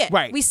 we see it.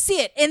 Right. We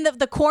see it in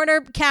the corner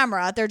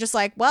camera. They're just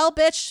like, well,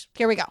 bitch,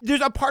 here we go.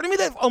 There's a part of me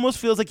that almost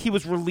feels like he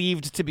was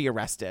relieved to be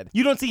arrested.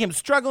 You don't see him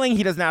struggling.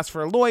 He doesn't ask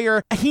for a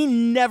lawyer. He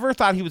never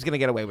thought he was going to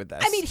get away with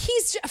this. I mean,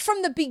 he's,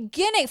 from the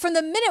beginning, from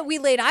the minute we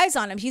laid eyes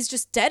on him, he's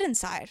just dead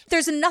inside.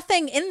 There's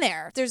nothing in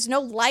there. There's no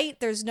light.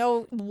 There's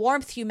no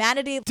warmth,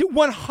 humanity.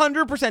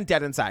 100%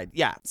 dead inside.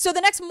 Yeah. So the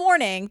next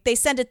morning, they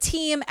send a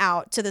team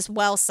out to this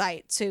well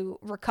site to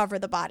recover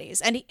the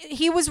bodies. And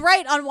he was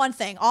right on one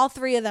thing. All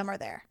 3 of them are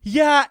there.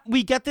 Yeah,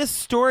 we get this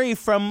story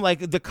from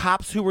like the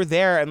cops who were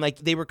there, and like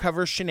they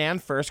recover Shanann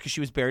first because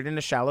she was buried in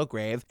a shallow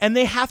grave. And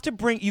they have to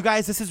bring, you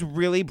guys, this is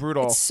really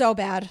brutal. It's so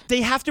bad.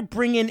 They have to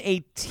bring in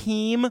a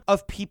team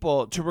of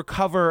people to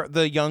recover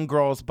the young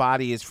girls'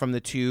 bodies from the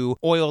 2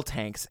 oil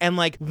tanks. And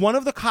like one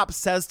of the cops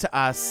says to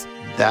us,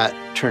 that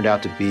turned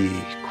out to be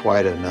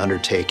quite an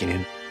undertaking,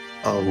 and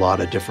a lot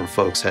of different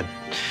folks had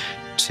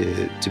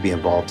to be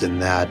involved in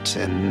that,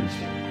 and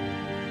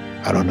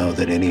I don't know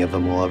that any of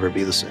them will ever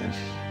be the same.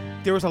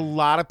 There was a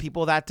lot of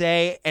people that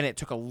day, and it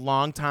took a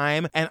long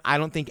time, and I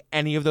don't think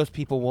any of those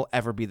people will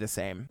ever be the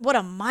same. What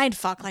a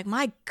mindfuck. Like,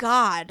 my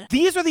God.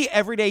 These are the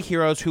everyday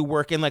heroes who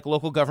work in like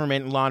local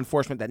government and law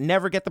enforcement that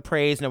never get the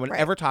praise. No one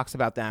ever talks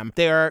about them.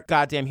 They are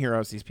goddamn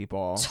heroes, these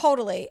people.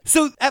 Totally.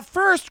 So at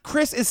first,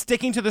 Chris is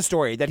sticking to the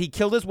story that he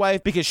killed his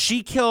wife because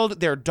she killed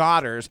their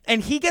daughters,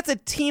 and he gets a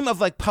team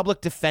of like public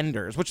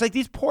defenders, which like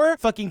these poor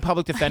fucking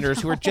public defenders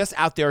who are just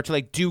out there to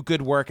like do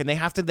good work, and they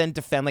have to then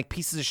defend like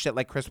pieces of shit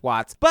like Chris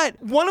Watts. But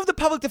one of the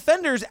public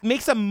defenders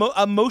makes a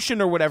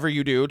motion or whatever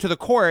you do to the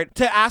court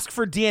to ask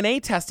for DNA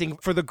testing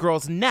for the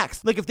girls'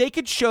 necks. Like if they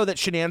could show that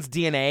Shanann's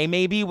DNA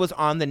maybe was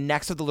on the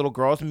necks of the little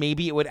girls,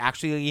 maybe it would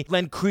actually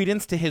lend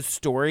credence to his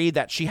story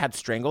that she had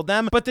strangled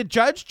them. But the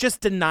judge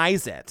just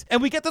denies it.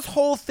 And we get this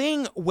whole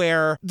thing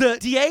where the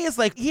DA is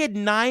like, he had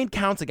 9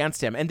 counts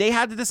against him, and they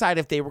had to decide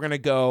if they were going to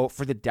go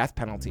for the death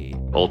penalty.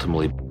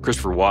 Ultimately,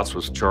 Christopher Watts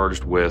was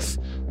charged with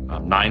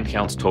 9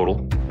 counts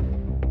total,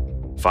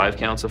 5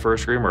 counts of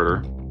first-degree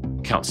murder.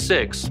 Count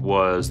 6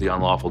 was the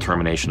unlawful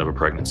termination of a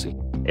pregnancy.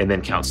 And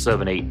then counts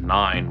 7, 8, and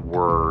 9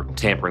 were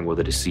tampering with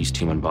a deceased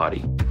human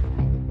body.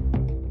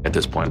 At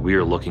this point, we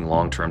are looking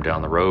long-term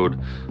down the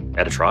road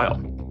at a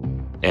trial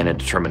and a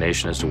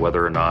determination as to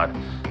whether or not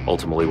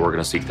ultimately we're going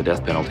to seek the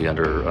death penalty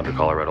under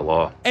Colorado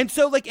law. And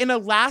so like in a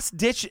last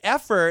ditch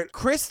effort,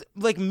 Chris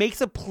like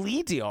makes a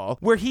plea deal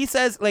where he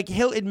says like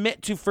he'll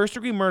admit to first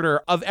degree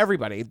murder of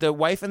everybody, the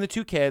wife and the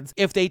 2 kids,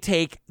 if they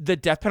take the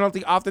death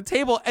penalty off the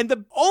table. And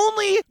the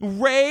only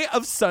ray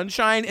of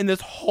sunshine in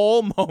this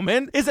whole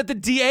moment is that the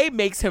DA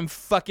makes him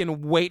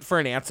fucking wait for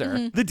an answer.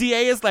 Mm-hmm. The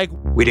DA is like,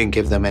 we didn't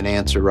give them an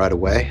answer right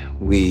away.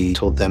 We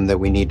told them that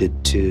we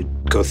needed to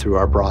go through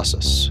our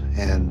process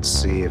and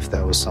see if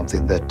that was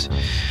something that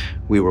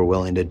we were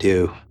willing to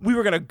do. We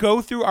were going to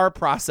go through our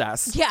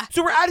process. Yeah.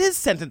 So we're at his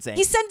sentencing.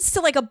 He's sentenced to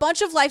like a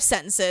bunch of life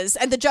sentences,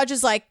 and the judge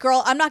is like,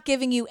 girl, I'm not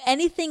giving you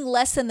anything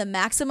less than the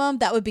maximum.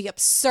 That would be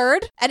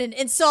absurd and an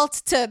insult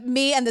to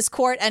me and this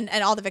court and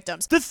all the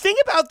victims. The thing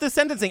about the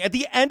sentencing, at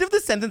the end of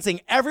the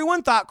sentencing,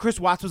 everyone thought Chris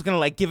Watts was going to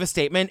like give a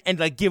statement and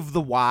like give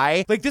the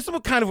why. Like this is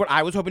kind of what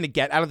I was hoping to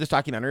get out of this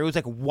documentary. It was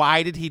like,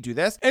 why did he do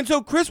this? And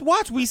so Chris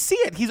Watts, we see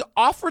it. He's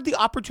offered the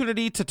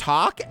opportunity to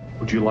talk.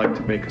 Would you like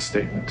to make a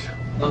statement?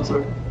 No,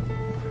 sir.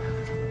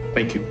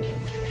 Thank you.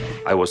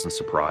 I wasn't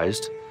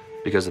surprised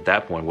because at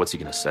that point, what's he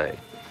going to say?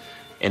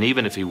 And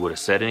even if he would have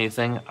said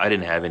anything, I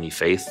didn't have any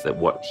faith that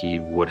what he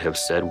would have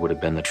said would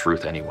have been the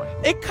truth anyway.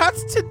 It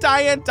cuts to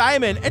Diane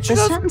Dimond, and she The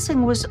goes,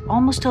 sentencing was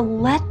almost a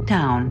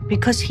letdown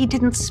because he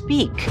didn't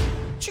speak.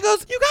 She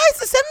goes, you guys,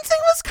 the sentencing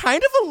was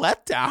kind of a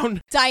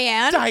letdown.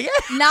 Diane?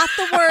 Not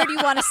the word you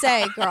want to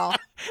say, girl.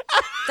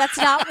 That's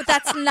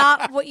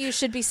not what you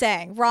should be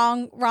saying.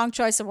 Wrong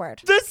choice of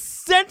word. The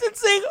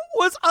sentencing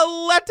was a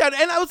letdown.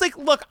 And I was like,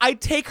 look, I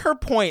take her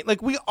point.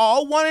 Like, we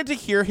all wanted to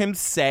hear him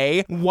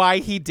say why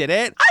he did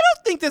it. I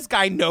don't think this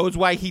guy knows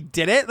why he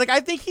did it. Like,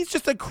 I think he's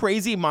just a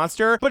crazy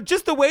monster. But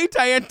just the way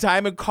Diane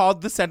Dimond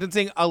called the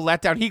sentencing a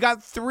letdown, he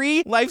got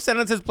 3 life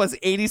sentences plus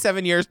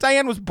 87 years.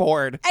 Diane was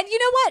bored. And you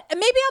know what?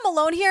 Maybe I'm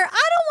alone here. I don't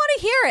want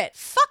to hear it.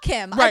 Fuck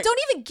him. Right. I don't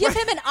even give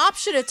him an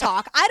option to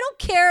talk. I don't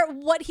care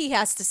what he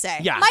has to say.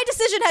 Yeah. My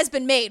decision has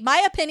been made.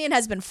 My opinion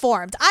has been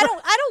formed. I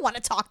don't want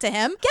to talk to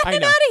him. Get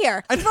him out of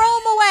here. Throw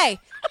him away.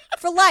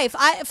 For life.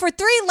 For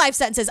 3 life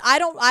sentences. I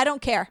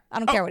don't care. I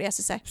don't care what he has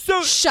to say.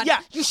 So shut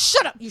up. You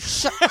shut up.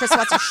 Chris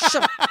Watson,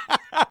 shut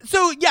up.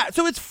 So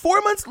it's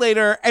 4 months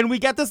later, and we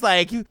get this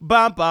like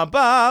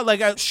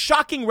like a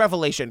shocking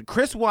revelation.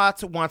 Chris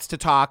Watts wants to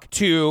talk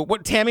to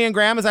Tammy and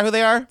Graham. Is that who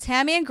they are?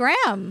 Tammy and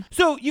Graham.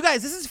 So you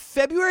guys, this is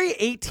February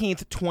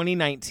 18th,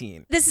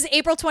 2019. This is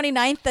April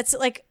 29th. That's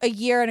like a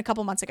year and a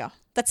couple months ago.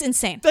 That's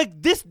insane.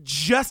 Like, this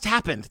just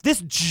happened.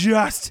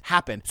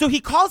 So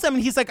he calls them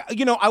and he's like,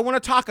 I want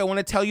to talk. I want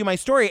to tell you my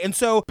story. And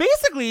so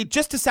basically,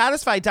 just to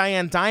satisfy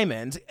Diane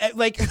Dimond,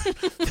 like,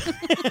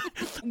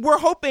 we're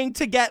hoping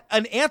to get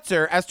an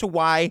answer as to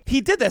why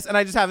he did this. And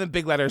I just have in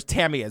big letters,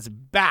 Tammy is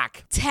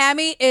back.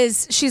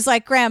 She's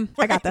like, Graham,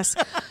 I got this.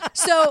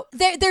 So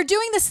they're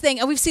doing this thing,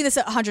 and we've seen this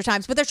 100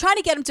 times, but they're trying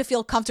to get him to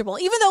feel comfortable,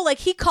 even though, like,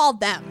 he called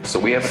them. So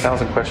we have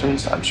 1,000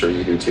 questions. I'm sure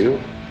you do too.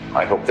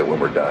 I hope that when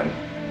we're done,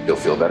 you'll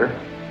feel better.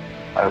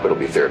 I hope it'll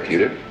be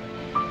therapeutic.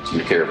 Do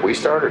you care if we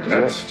start, or do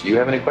you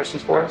have any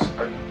questions for us?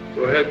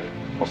 Go ahead.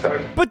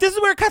 Okay. But this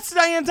is where it cuts to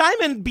Diane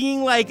Dimond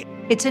being like...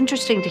 It's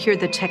interesting to hear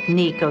the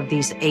technique of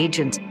these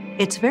agents.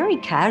 It's very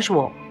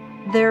casual.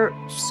 They're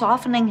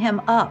softening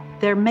him up.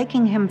 They're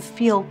making him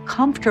feel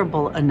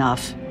comfortable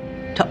enough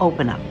to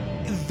open up.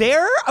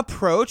 Their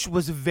approach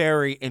was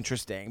very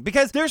interesting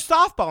because they're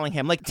softballing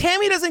him. Like,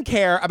 Tammy doesn't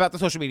care about the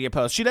social media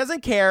post. She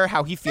doesn't care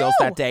how he feels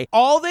that day.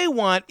 All they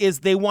want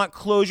is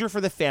closure for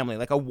the family,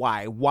 like a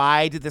why.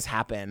 Why did this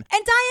happen? And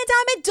Diane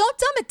Dimond, don't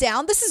dumb it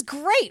down. This is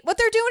great. What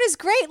they're doing is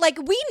great. Like,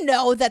 we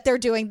know that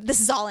this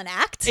is all an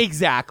act.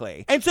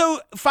 Exactly. And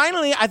so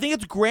finally, I think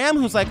it's Graham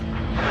who's like,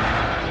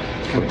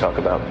 can we talk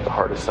about the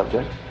hardest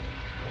subject?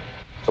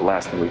 The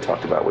last thing we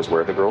talked about was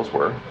where the girls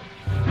were,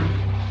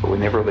 but we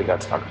never really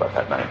got to talk about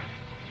that night.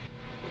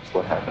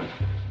 What happened?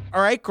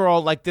 all right,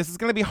 girl, like, this is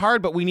going to be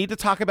hard, but we need to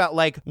talk about,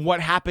 like, what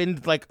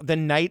happened, like, the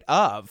night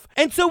of.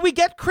 And so we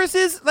get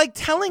Chris's, like,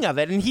 telling of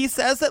it. And he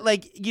says that,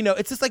 like, you know,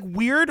 it's this, like,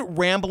 weird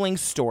rambling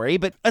story,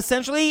 but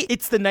essentially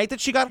it's the night that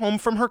she got home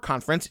from her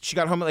conference. She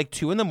got home at, like,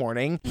 2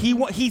 a.m.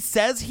 He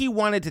says he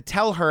wanted to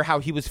tell her how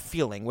he was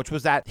feeling, which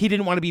was that he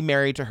didn't want to be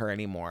married to her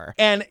anymore.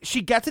 And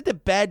she gets into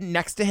bed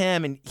next to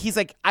him, and he's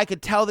like, I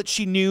could tell that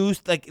she knew,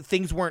 like,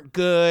 things weren't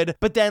good.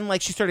 But then,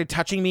 like, she started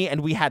touching me,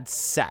 and we had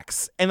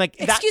sex. And, like,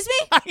 excuse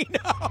me? I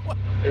know.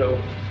 You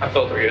know, I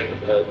felt her get in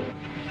the bed,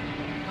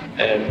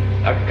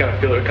 and I could kind of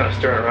feel her kind of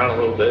stirring around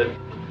a little bit.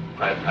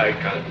 I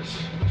kind of just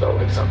felt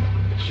like something,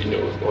 she knew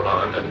what was going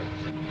on,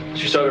 and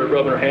she started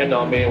rubbing her hand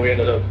on me, and we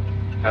ended up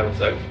having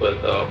sex,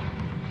 but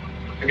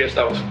I guess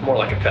that was more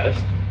like a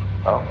test.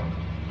 Oh.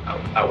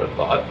 I would have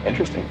thought.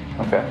 Interesting.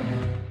 Okay.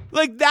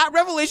 Like, that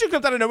revelation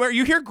comes out of nowhere.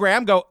 You hear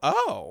Graham go,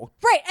 oh.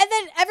 Right. And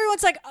then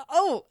everyone's like,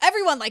 oh,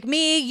 everyone, like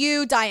me,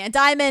 you, Diane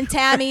Dimond,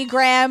 Tammy,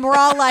 Graham, we're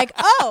all like,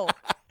 oh,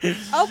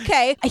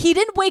 okay. He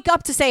didn't wake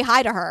up to say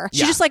hi to her.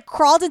 She just like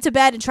crawled into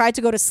bed and tried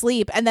to go to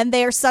sleep. And then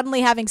they are suddenly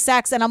having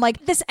sex. And I'm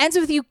like, this ends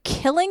with you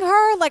killing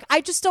her? Like,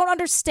 I just don't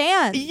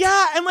understand.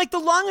 Yeah. And like the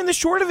long and the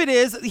short of it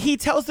is he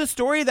tells the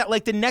story that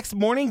like the next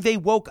morning they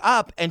woke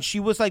up and she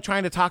was like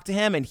trying to talk to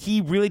him and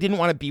he really didn't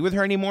want to be with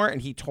her anymore.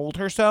 And he told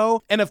her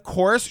so. And of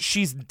course,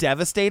 she's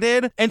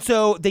devastated. And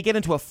so they get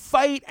into a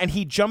fight and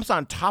he jumps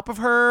on top of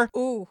her.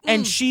 Ooh.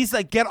 And she's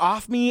like, get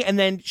off me. And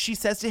then she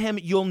says to him,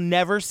 you'll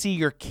never see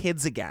your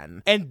kids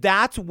again. And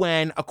that's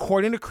when,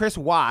 according to Chris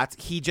Watts,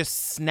 he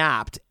just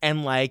snapped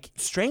and like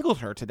strangled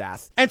her to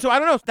death. And so I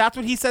don't know if that's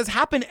what he says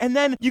happened. And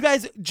then you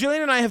guys,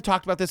 Jillian and I have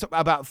talked about this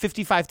about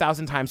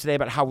 55,000 times today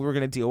about how we were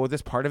going to deal with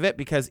this part of it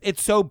because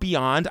it's so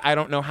beyond, I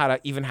don't know how to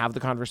even have the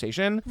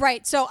conversation.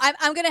 Right. So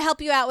I'm going to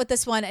help you out with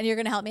this one and you're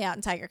going to help me out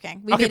in Tiger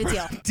King. We made a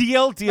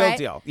deal.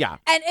 Deal. Yeah.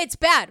 And it's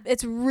bad.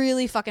 It's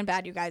really fucking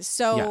bad, you guys.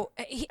 So,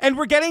 and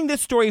we're getting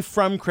this story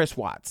from Chris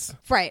Watts.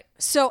 Right.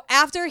 So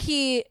after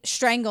he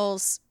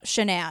strangles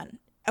Shanann,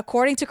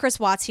 according to Chris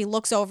Watts, he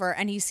looks over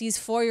and he sees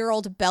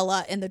 4-year-old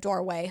Bella in the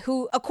doorway,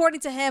 who, according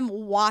to him,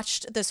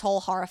 watched this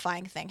whole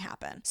horrifying thing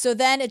happen. So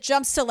then it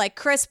jumps to like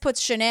Chris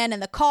puts Shanann in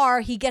the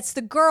car. He gets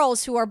the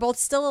girls who are both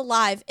still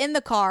alive in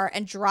the car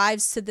and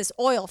drives to this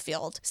oil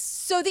field.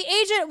 So the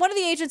agent, one of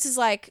the agents is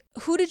like,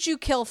 who did you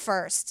kill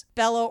first,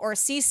 Bella or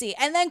Cece?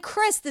 And then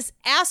Chris, this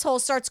asshole,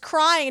 starts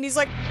crying and he's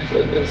like,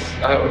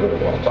 I don't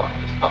really want to talk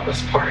about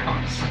this part,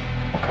 honestly.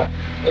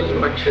 Those are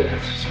my kids.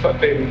 It's my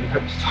baby. I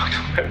have to talk to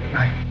them every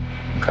night.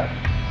 Okay.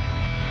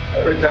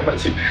 Every time I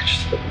see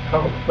pictures of them, I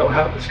don't know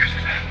how this could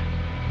have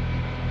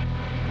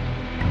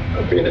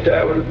happened. Being a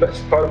dad was the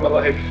best part of my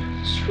life.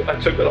 I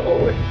took it all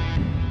away.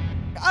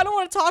 I don't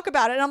want to talk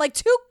about it. And I'm like,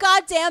 too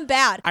goddamn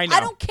bad. I know. I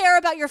don't care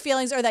about your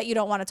feelings or that you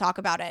don't want to talk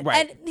about it.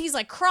 Right. And he's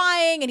like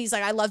crying and he's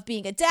like, I love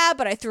being a dad,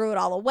 but I threw it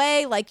all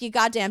away. Like, you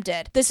goddamn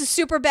did. This is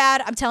super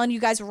bad. I'm telling you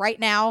guys right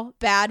now,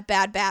 bad,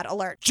 bad, bad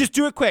alert. Just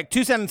do it quick.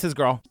 2 sentences,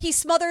 girl. He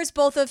smothers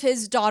both of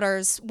his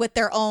daughters with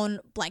their own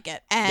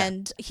blanket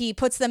and he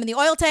puts them in the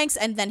oil tanks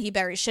and then he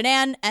buries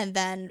Shanann. And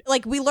then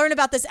like we learn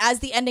about this as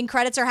the ending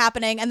credits are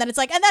happening. And then it's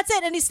like, and that's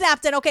it. And he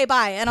snapped and okay,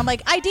 bye. And I'm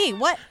like, ID,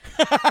 what?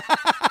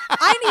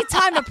 I need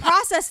time to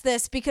process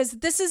this because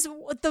this is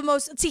the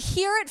most, to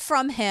hear it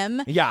from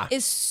him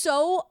is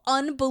so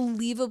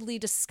unbelievably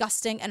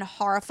disgusting and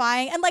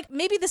horrifying. And like,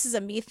 maybe this is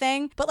a me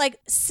thing, but like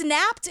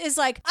snapped is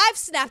like, I've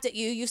snapped at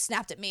you, you've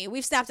snapped at me,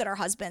 we've snapped at our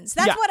husbands.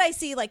 That's what I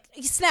see, like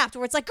he snapped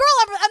where it's like, girl,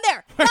 I'm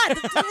there. God,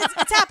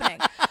 it's happening.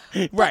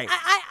 Right.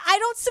 I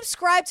don't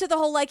subscribe to the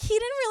whole like, he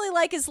didn't really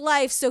like his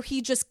life, so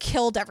he just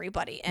killed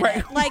everybody in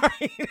it. Like,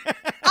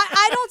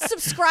 I don't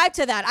subscribe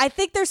to that. I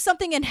think there's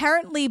something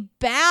inherently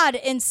bad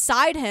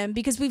inside him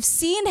because we've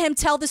seen him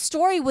tell the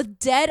story with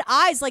dead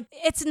eyes. Like,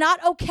 it's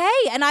not okay.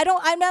 And I'm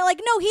not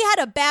like, no, he had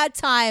a bad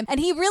time and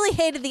he really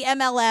hated the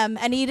MLM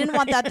and he didn't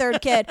want that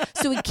third kid,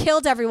 so he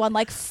killed everyone.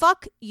 Like,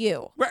 fuck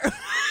you.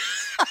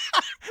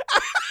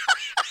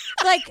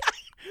 Like,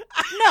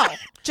 no,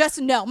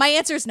 just no. My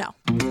answer is no.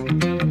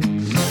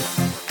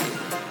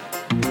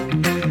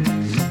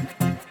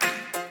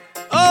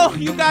 Oh,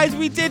 you guys,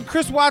 we did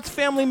Chris Watts,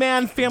 Family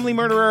Man, Family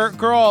Murderer.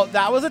 Girl,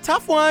 that was a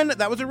tough one.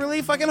 That was a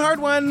really fucking hard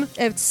one.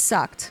 It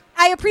sucked.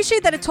 I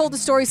appreciate that it told the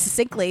story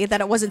succinctly,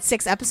 that it wasn't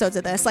 6 episodes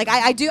of this. Like,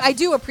 I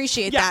do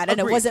appreciate that. And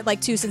it wasn't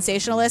like too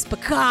sensationalist, but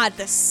God,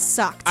 this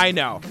sucked. I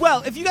know.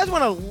 Well, if you guys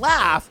want to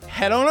laugh,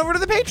 head on over to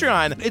the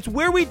Patreon. It's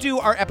where we do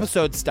our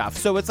episode stuff.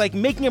 So it's like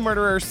Making a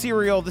Murderer,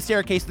 Serial, The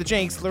Staircase, The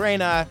Jinx,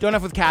 Lorena, Don't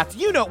F with Cats.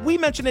 You know, we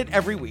mention it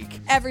every week.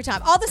 Every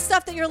time. All the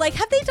stuff that you're like,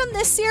 have they done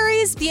this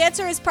series? The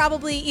answer is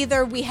probably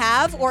either we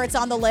have or it's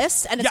on the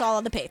list and it's all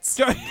on the Pates.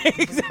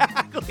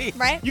 Exactly.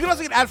 Right? You can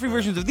also get ad-free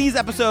versions of these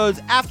episodes,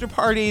 after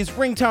parties,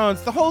 ringtones,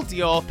 the whole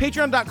deal.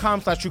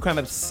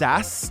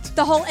 Patreon.com/truecrimeobsessed.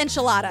 The whole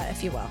enchilada,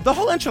 if you will. The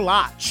whole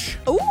enchilada.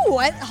 Ooh,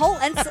 whole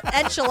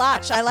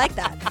enchilada. I like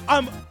that.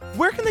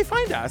 Where can they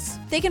find us?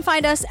 They can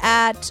find us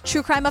at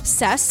True Crime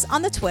Obsess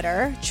on the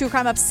Twitter,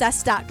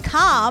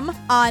 truecrimeobsessed.com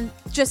on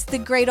just the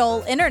great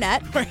old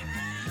internet.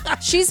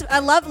 I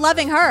love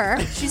loving her.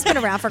 She's been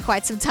around for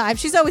quite some time.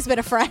 She's always been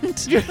a friend.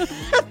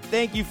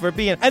 Thank you for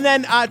being. And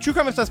then True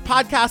Crime Obsessed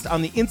podcast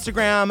on the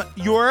Instagram.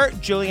 You're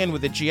Jillian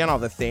with a G on all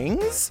the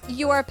things.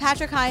 You're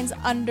Patrick Hines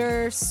 _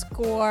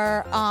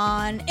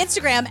 on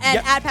Instagram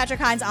and at Patrick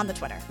Hines on the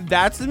Twitter.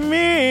 That's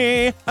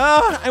me.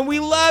 Oh, and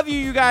we love you,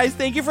 you guys.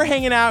 Thank you for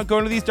hanging out,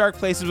 going to these dark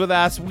places with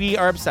us. We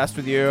are obsessed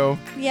with you.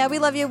 Yeah, we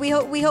love you. We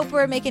hope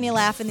we're making you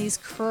laugh in these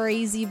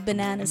crazy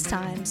bananas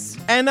times.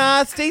 And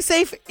stay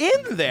safe in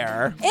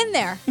there. In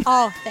there.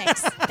 Oh, thanks.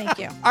 Thank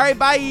you. All right,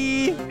 bye.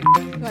 You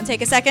want to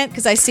take a second?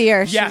 Because I see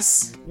her.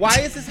 Yes. Why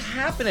is this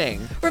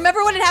happening?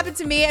 Remember when it happened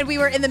to me and we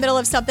were in the middle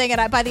of something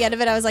and by the end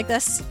of it, I was like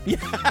this?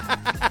 Yes.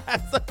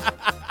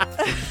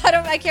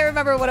 I can't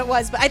remember what it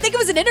was, but I think it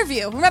was an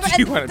interview. Remember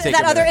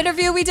that other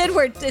interview we did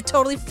where it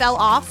totally fell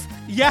off?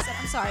 Yeah.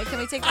 I'm sorry. Can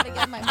we take that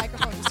again? My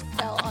microphone just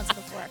fell onto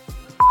the floor.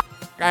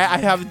 I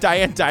have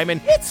Diane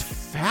Diamond. It's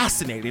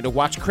fascinating to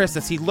watch Chris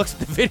as he looks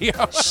at the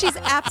video. She's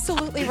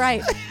absolutely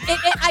right.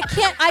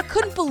 I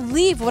couldn't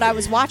believe what I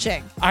was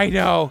watching. I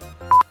know.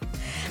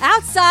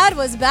 Outside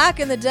was back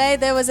in the day.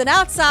 There was an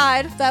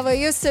outside that we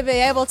used to be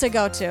able to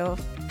go to.